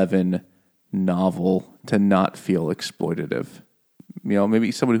 9/11 novel to not feel exploitative.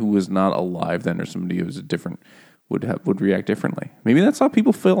 Maybe somebody who was not alive then, or somebody who was a different would react differently. Maybe that's how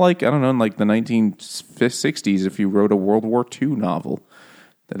people feel like, I don't know, in like the 1960s, if you wrote a World War II novel,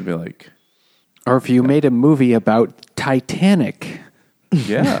 that'd be like... Or if you made a movie about Titanic.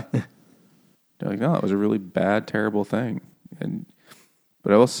 Yeah. They're like, no, that was a really bad, terrible thing.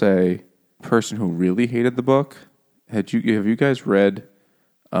 But I will say, person who really hated the book, have you guys read,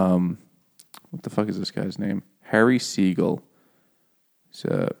 what the fuck is this guy's name? Harry Siegel. He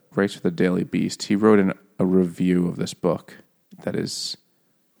writes for the Daily Beast. He wrote a review of this book that is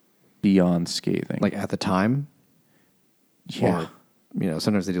beyond scathing. Like at the time? Yeah. Or,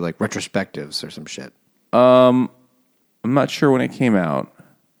 sometimes they do like retrospectives or some shit. I'm not sure when it came out,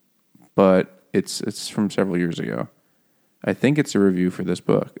 but it's from several years ago. I think it's a review for this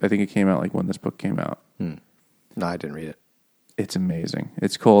book. I think it came out like when this book came out. No, I didn't read it. It's amazing.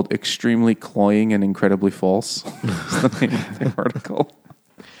 It's called Extremely Cloying and Incredibly False. That's the name of the article.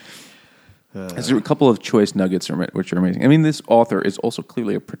 There's a couple of choice nuggets from it, which are amazing. I mean, this author is also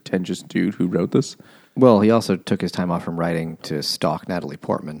clearly a pretentious dude who wrote this. Well, he also took his time off from writing to stalk Natalie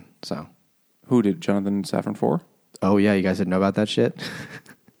Portman. So, who did Jonathan Safran Foer? Oh yeah, you guys didn't know about that shit?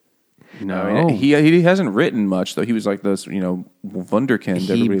 No, I mean, he hasn't written much though. He was like this, wunderkind.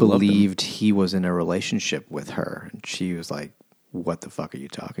 He Everybody believed he was in a relationship with her, and she was like, "What the fuck are you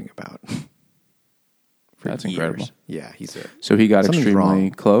talking about?" That's incredible. Yeah, so he got something's extremely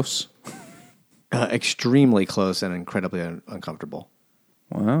wrong. close. Extremely close and incredibly uncomfortable.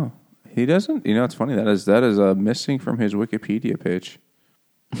 Wow, he doesn't. It's funny that is missing from his Wikipedia page,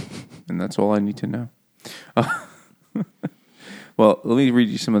 and that's all I need to know. Well, let me read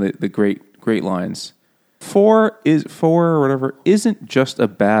you some of the great lines. Foer or whatever isn't just a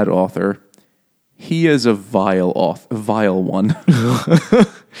bad author. He is a vile one.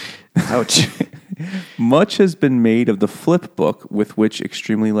 Ouch. Much has been made of the flip book with which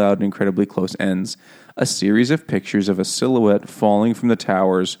Extremely Loud and Incredibly Close ends, a series of pictures of a silhouette falling from the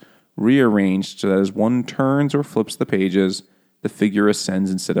towers, rearranged so that as one turns or flips the pages, the figure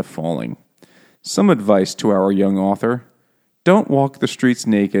ascends instead of falling. Some advice to our young author. Don't walk the streets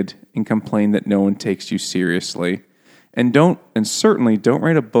naked and complain that no one takes you seriously. And certainly don't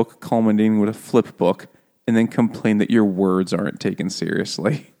write a book culminating with a flip book and then complain that your words aren't taken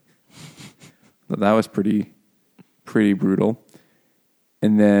seriously. That was pretty brutal.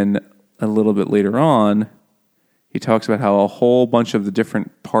 And then a little bit later on, he talks about how a whole bunch of the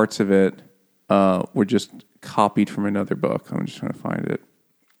different parts of it were just copied from another book. I'm just trying to find it.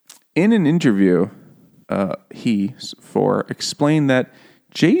 In an interview, Foer explained that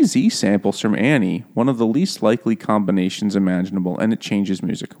Jay-Z samples from Annie, one of the least likely combinations imaginable, and it changes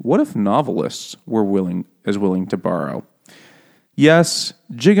music. What if novelists were willing to borrow? Yes,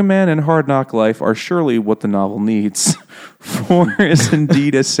 Jiggaman and Hard Knock Life are surely what the novel needs. Foer is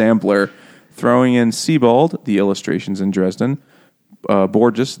indeed a sampler, throwing in Sebald, the illustrations in Dresden,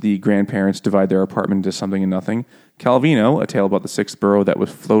 Borges, the grandparents divide their apartment into something and nothing, Calvino, a tale about the sixth borough that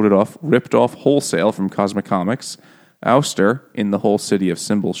was ripped off wholesale from Cosmic Comics, Auster, in the whole city of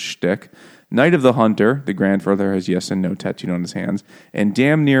symbols shtick, Night of the Hunter, the grandfather has yes and no tattooed on his hands, and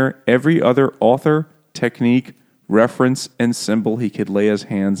damn near every other author, technique, reference, and symbol he could lay his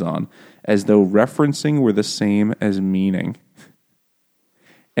hands on, as though referencing were the same as meaning.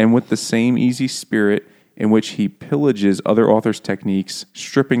 And with the same easy spirit in which he pillages other authors' techniques,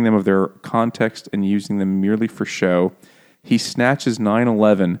 stripping them of their context and using them merely for show, he snatches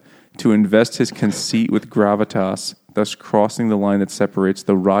 9/11 to invest his conceit with gravitas, thus crossing the line that separates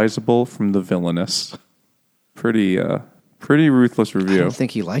the risible from the villainous. Pretty ruthless I review. don't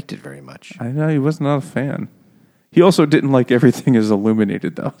think he liked it very much. I know, he was not a fan. He also didn't like everything as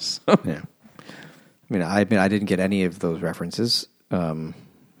illuminated, though. So. Yeah. I didn't get any of those references.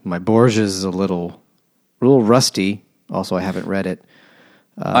 My Borges is a little rusty. Also, I haven't read it.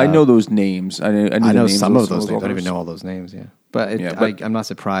 I know those names. I know some of those names. I don't even know all those names. Yeah, but I'm not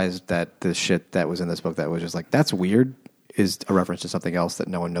surprised that the shit that was in this book that was just like that's weird is a reference to something else that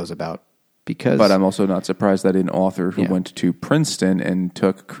no one knows about. But I'm also not surprised that an author who went to Princeton and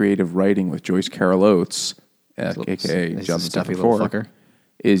took creative writing with Joyce Carol Oates, aka Jonathan Foer,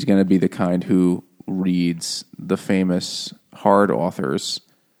 is going to be the kind who reads the famous hard authors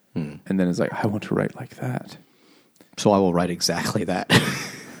and then is like, I want to write like that. So I will write exactly that.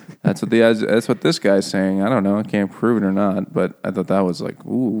 That's what this guy's saying. I don't know. I can't prove it or not, but I thought that was like,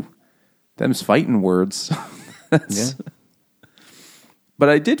 ooh, them's fighting words. Yeah. But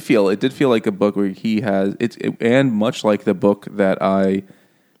it did feel like a book where he has and much like the book that I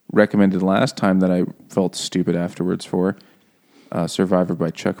recommended last time that I felt stupid afterwards for, Survivor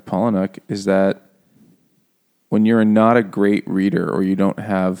by Chuck Palahniuk, is that when you're not a great reader or you don't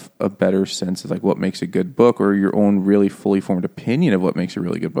have a better sense of like what makes a good book or your own really fully formed opinion of what makes a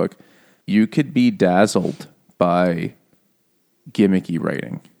really good book, you could be dazzled by gimmicky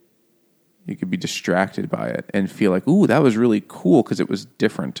writing. You could be distracted by it and feel like, ooh, that was really cool because it was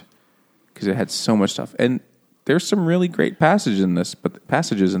different, because it had so much stuff. And there's some really great passages in this, but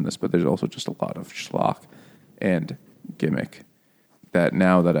there's also just a lot of schlock and gimmick that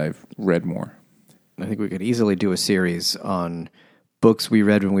now that I've read more. I think we could easily do a series on books we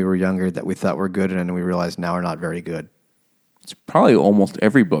read when we were younger that we thought were good and then we realized now are not very good. It's probably almost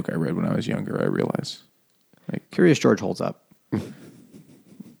every book I read when I was younger, I realize. Curious George holds up.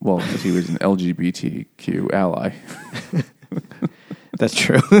 Well, because he was an LGBTQ ally. That's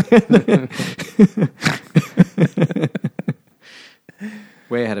true.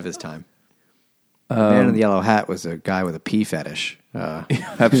 Way ahead of his time. The man in the yellow hat was a guy with a pee fetish.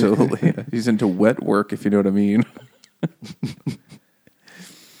 Absolutely. He's into wet work, if you know what I mean.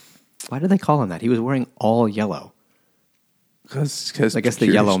 Why did they call him that? He was wearing all yellow. Because I guess the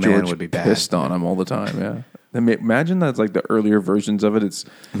yellow man would be bad. Pissed on him all the time, yeah. Imagine that's like the earlier versions of it. It's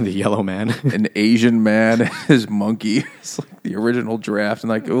the yellow man, an Asian man, and his monkey. It's like the original draft, and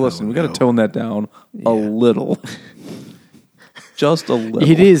like, oh, listen, we got to tone that down a little, just a little.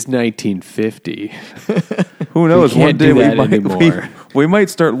 It is 1950. Who knows? One day we might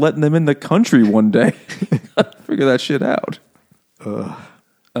start letting them in the country one day. Figure that shit out.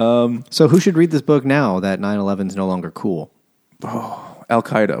 So who should read this book now that 9/11 is no longer cool? Oh, Al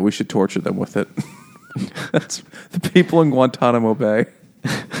Qaeda. We should torture them with it. That's the people in Guantanamo Bay.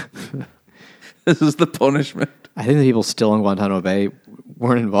 This is the punishment. I think the people still in Guantanamo Bay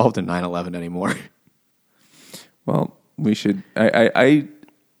weren't involved in 9/11 anymore. Well, we should. I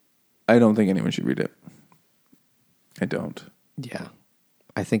don't think anyone should read it. I don't. Yeah,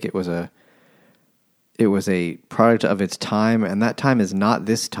 I think it was a product of its time, and that time is not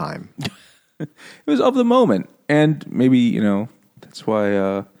this time. It was of the moment, and maybe that's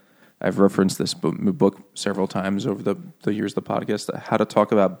why I've referenced this book several times over the years of the podcast. How to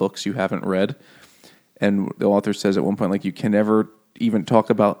talk about books you haven't read, and the author says at one point, like, you can never even talk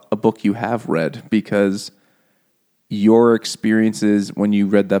about a book you have read because your experiences when you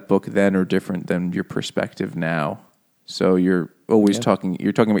read that book then are different than your perspective now. So you're always talking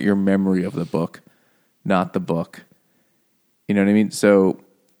about your memory of the book, not the book. You know what I mean? So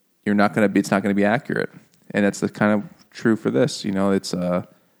it's not going to be accurate. And that's the kind of true for this. It's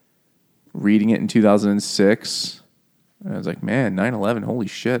reading it in 2006. And I was like, man, 9/11, holy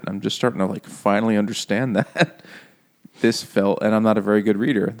shit. I'm just starting to like finally understand that. And I'm not a very good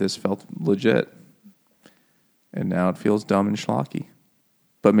reader. This felt legit. And now it feels dumb and schlocky.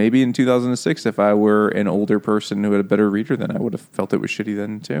 But maybe in 2006, if I were an older person who had a better reader, then I would have felt it was shitty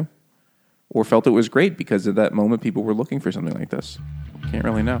then too. Or felt it was great because at that moment people were looking for something like this. Can't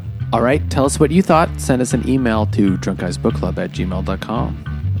really know. All right, tell us what you thought. Send us an email to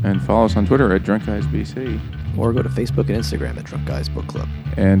drunkguysbookclub@gmail.com. And follow us on Twitter at DrunkGuysBC. Or go to Facebook and Instagram at Drunk Guys Book Club.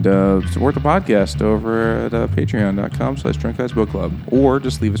 And support the podcast over at patreon.com/DrunkGuysBookClub. Or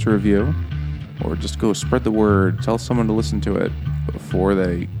just leave us a review. Or just go spread the word. Tell someone to listen to it before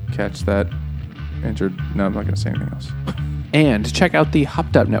they catch that. No, I'm not going to say anything else. And check out the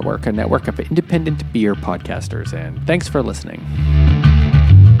Hopped Up Network, a network of independent beer podcasters. And thanks for listening.